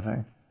been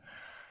having.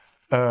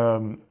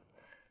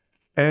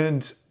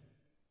 And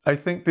I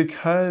think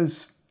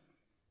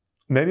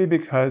maybe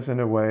because in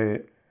a way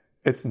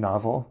it's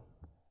novel,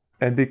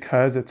 and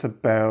because it's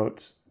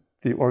about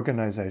the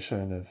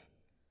organization of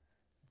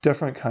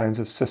different kinds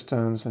of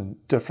systems and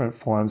different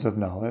forms of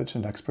knowledge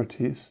and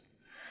expertise,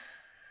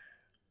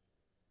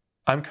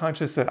 I'm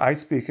conscious that I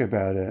speak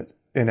about it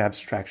in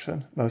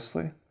abstraction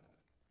mostly.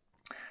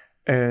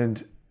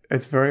 And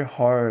it's very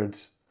hard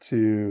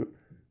to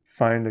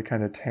find a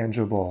kind of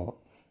tangible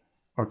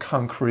or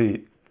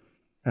concrete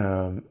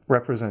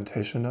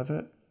representation of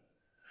it.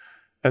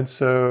 And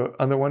so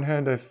on the one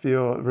hand, I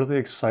feel really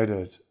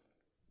excited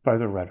by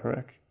the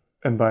rhetoric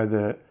and by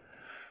the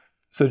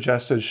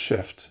suggested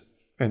shift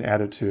an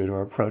attitude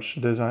or approach to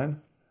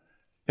design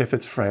if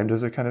it's framed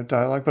as a kind of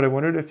dialogue. But I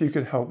wondered if you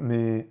could help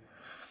me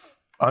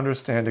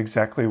understand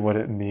exactly what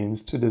it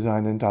means to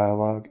design in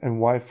dialogue and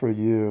why for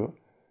you,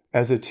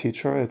 as a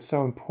teacher, it's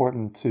so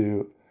important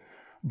to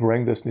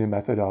bring this new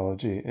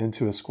methodology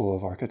into a school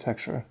of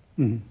architecture.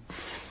 Mm-hmm.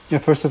 Yeah,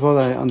 first of all,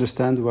 I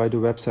understand why the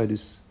website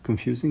is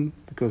confusing,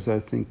 because I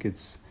think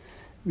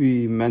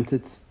we meant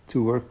it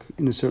to work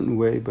in a certain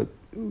way, but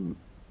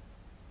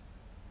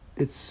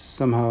it's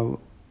somehow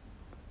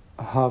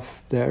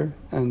half there,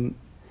 and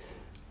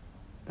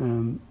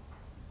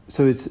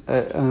so I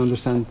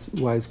understand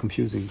why it's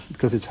confusing,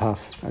 because it's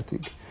half, I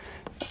think.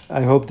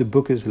 I hope the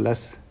book is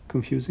less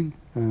confusing,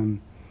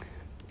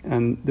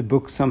 and the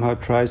book somehow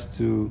tries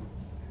to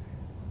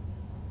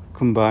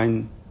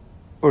combine,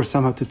 or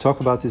somehow to talk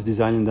about this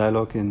design and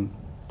dialogue in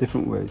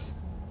different ways,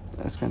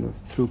 as kind of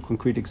through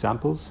concrete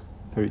examples,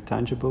 very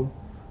tangible,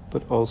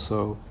 but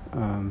also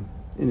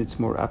in its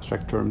more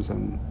abstract terms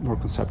and more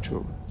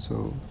conceptual.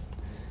 So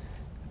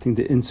I think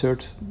the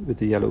insert with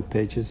the yellow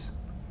pages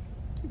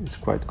is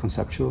quite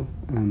conceptual.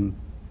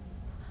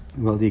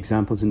 Well, the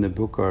examples in the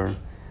book are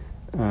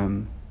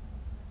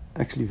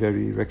actually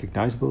very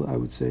recognizable, I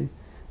would say.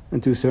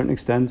 And to a certain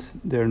extent,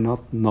 they're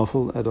not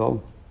novel at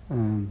all.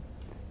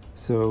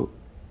 So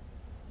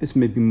it's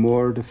maybe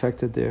more the fact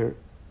that they're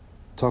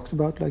talked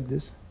about like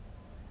this,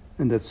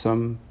 and that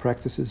some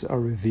practices are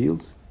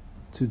revealed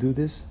to do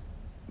this,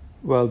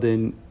 while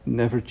they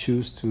never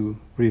choose to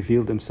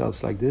reveal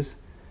themselves like this.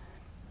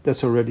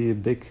 That's already a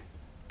big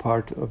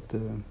part of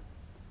the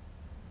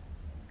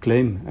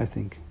claim, I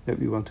think, that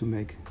we want to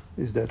make,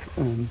 is that,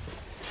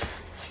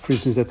 for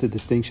instance, that the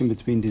distinction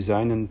between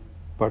design and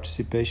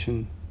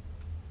participation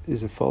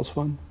is a false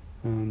one.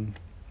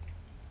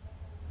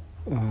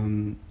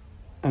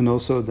 And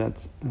also that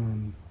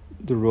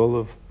the role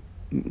of,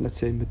 let's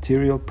say,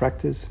 material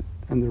practice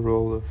and the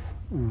role of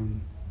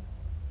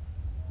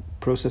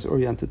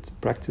process-oriented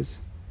practice,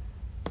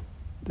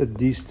 that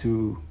these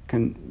two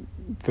can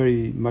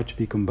very much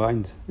be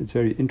combined. It's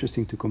very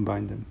interesting to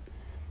combine them.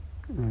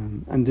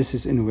 And this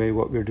is, in a way,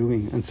 what we're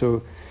doing. And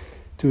so,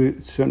 to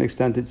a certain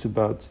extent, it's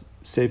about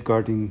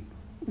safeguarding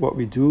what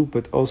we do,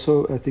 but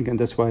also, I think, and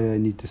that's why I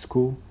need the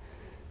school,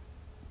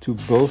 to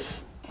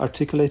both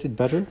articulate it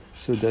better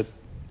so that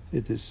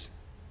it is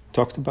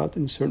talked about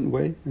in a certain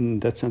way, and in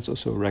that sense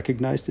also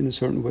recognized in a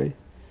certain way.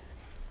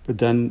 But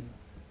then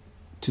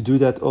to do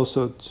that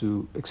also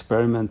to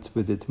experiment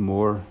with it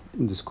more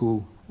in the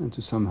school and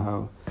to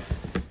somehow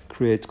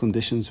create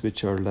conditions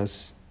which are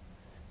less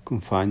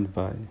confined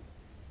by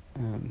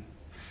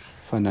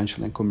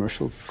financial and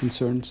commercial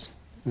concerns,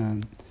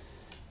 and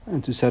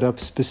to set up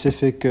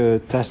specific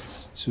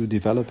tests to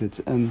develop it.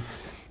 And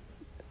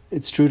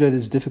it's true that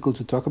it's difficult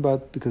to talk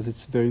about because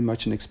it's very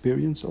much an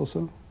experience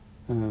also.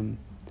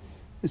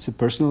 It's a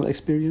personal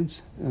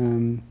experience. I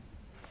mean,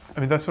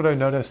 that's what I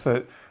noticed,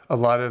 that a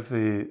lot of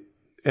the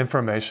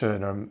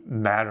information or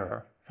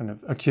matter, kind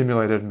of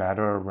accumulated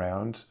matter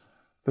around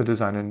the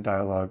Design and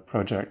Dialogue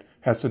project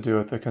has to do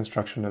with the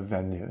construction of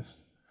venues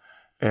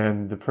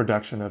and the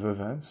production of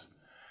events.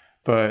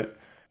 But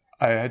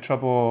I had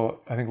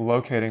trouble, I think,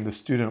 locating the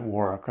student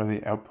work or the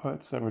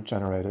outputs that were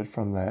generated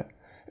from that.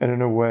 And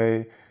in a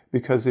way,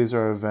 because these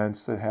are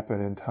events that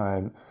happen in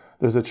time,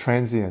 there's a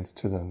transience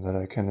to them that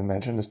I can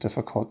imagine is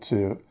difficult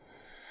to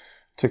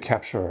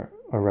capture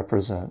or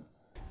represent.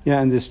 Yeah,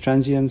 and this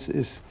transience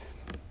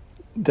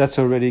that's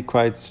already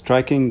quite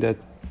striking, that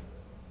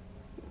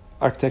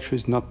architecture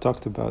is not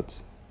talked about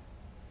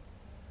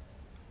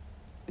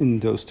in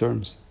those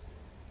terms.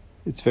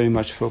 It's very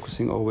much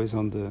focusing always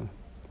on the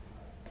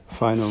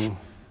final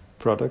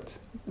product,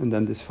 and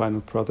then this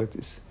final product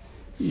is,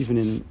 even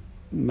in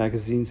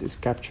magazines, is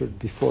captured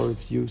before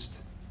it's used.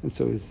 And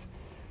so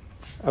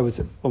I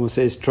would almost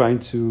say it's trying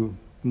to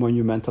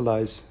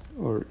monumentalize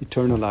or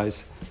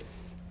eternalize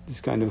this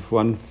kind of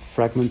one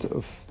fragment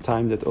of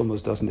time that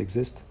almost doesn't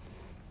exist,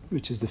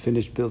 which is the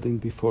finished building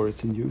before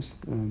it's in use.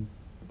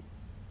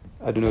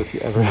 I don't know if you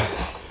ever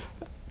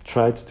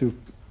tried to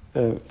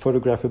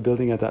photograph a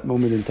building at that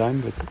moment in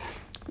time, but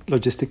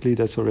logistically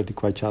that's already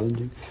quite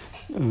challenging.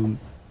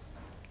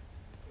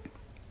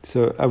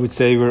 So I would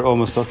say we're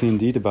almost talking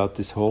indeed about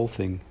this whole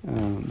thing,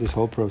 this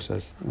whole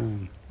process,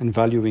 and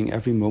valuing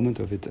every moment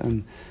of it,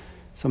 and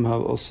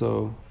somehow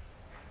also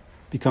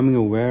becoming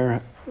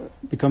aware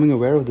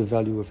of the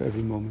value of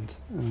every moment.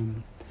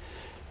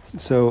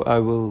 So I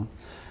will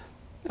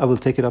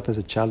take it up as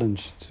a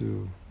challenge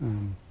to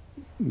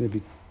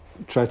maybe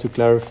try to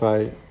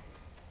clarify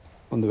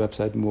on the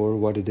website more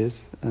what it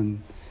is,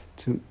 and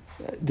to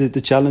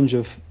the challenge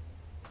of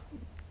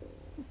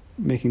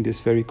making this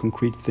very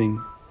concrete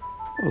thing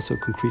also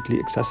concretely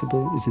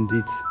accessible is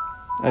indeed,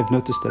 I've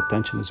noticed that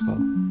tension as well,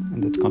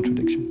 and that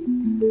contradiction.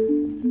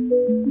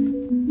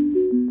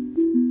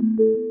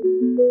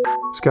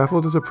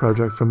 Scaffold is a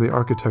project from the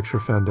Architecture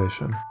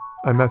Foundation.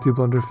 I'm Matthew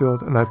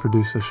Blunderfield, and I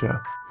produce the show.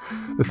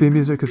 The theme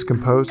music is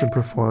composed and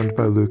performed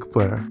by Luke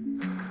Blair.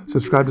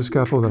 Subscribe to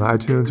Scaffold on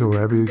iTunes or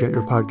wherever you get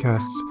your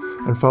podcasts,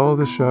 and follow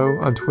the show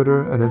on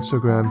Twitter and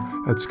Instagram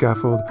at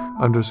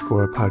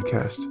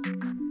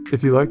scaffold_podcast.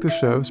 If you like the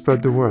show,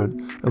 spread the word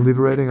and leave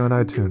a rating on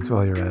iTunes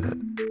while you're at it.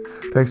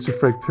 Thanks to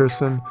Frank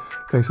Pearson,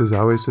 thanks as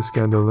always to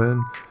Scandal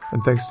Lynn,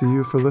 and thanks to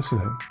you for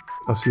listening.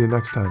 I'll see you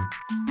next time.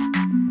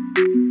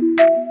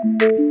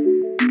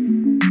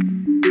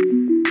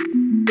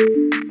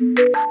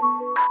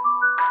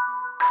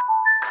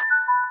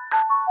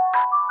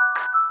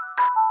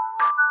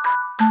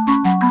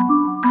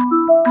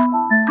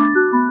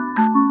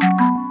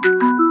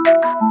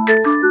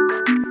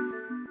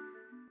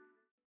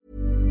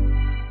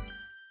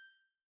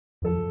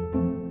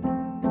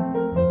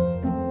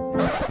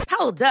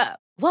 Hold up.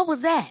 What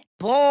was that?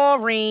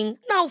 Boring.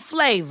 No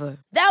flavor.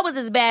 That was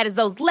as bad as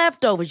those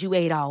leftovers you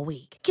ate all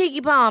week.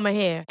 Keke Palmer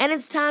here, and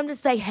it's time to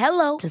say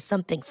hello to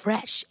something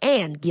fresh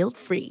and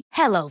guilt-free.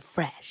 Hello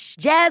Fresh.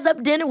 Jazz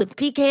up dinner with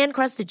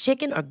pecan-crusted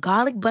chicken or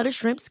garlic butter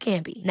shrimp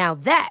scampi. Now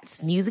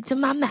that's music to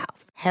my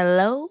mouth.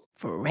 Hello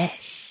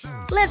Fresh.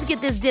 Let's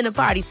get this dinner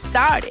party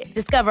started.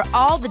 Discover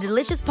all the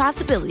delicious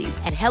possibilities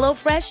at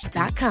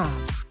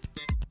HelloFresh.com.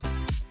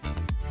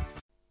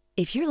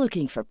 If you're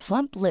looking for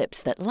plump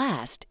lips that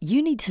last,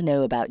 you need to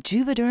know about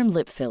Juvederm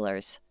lip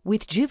fillers.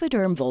 With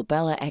Juvederm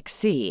Volbella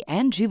XC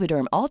and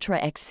Juvederm Ultra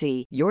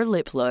XC, your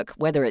lip look,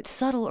 whether it's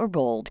subtle or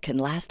bold, can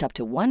last up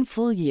to 1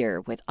 full year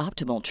with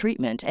optimal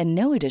treatment and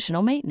no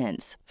additional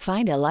maintenance.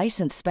 Find a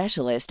licensed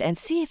specialist and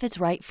see if it's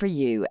right for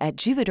you at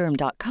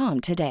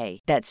Juvederm.com today.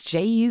 That's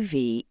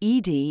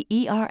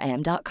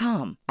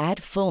JUVEDERM.com.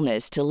 Add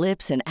fullness to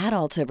lips in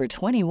adults over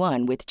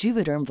 21 with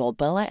Juvederm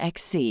Volbella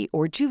XC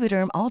or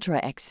Juvederm Ultra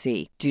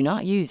XC. Do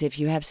not use if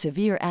you have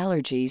severe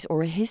allergies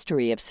or a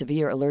history of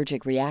severe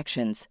allergic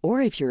reactions, or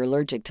if you're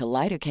allergic to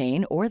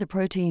lidocaine or the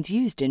proteins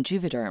used in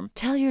Juvederm.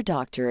 Tell your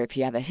doctor if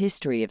you have a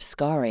history of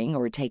scarring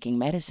or taking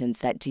medicines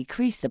that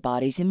decrease the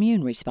body's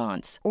immune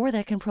response or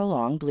that can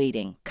prolong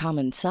bleeding.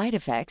 Common side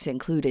effects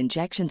include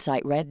injection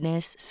site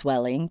redness,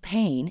 swelling,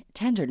 pain,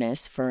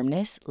 tenderness,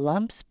 firmness,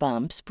 lumps,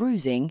 bumps,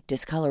 bruising,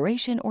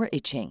 discoloration, or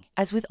itching.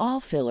 As with all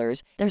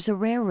fillers, there's a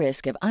rare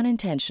risk of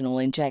unintentional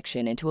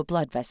injection into a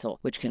blood vessel,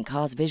 which can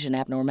cause vision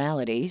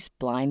abnormalities,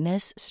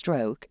 blindness,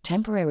 stroke,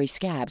 temporary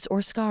scabs,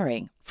 or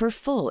scarring. For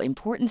full,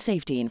 important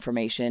safety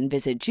information,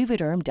 visit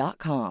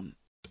Juvederm.com.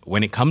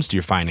 When it comes to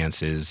your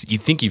finances, you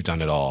think you've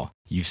done it all.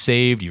 You've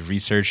saved, you've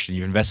researched, and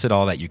you've invested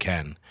all that you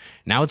can.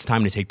 Now it's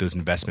time to take those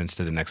investments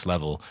to the next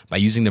level by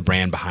using the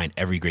brand behind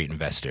every great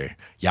investor,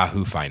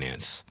 Yahoo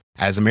Finance.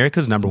 As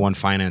America's #1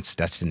 finance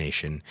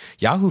destination,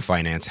 Yahoo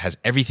Finance has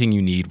everything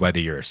you need, whether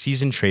you're a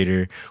seasoned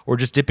trader or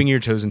just dipping your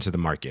toes into the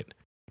market.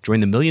 Join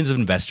the millions of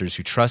investors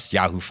who trust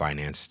Yahoo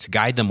Finance to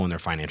guide them on their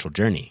financial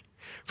journey.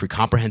 For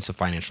comprehensive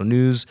financial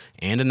news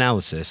and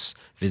analysis,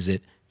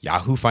 visit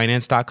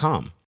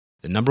yahoofinance.com,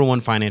 the #1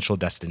 financial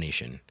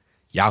destination,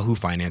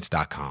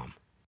 yahoofinance.com.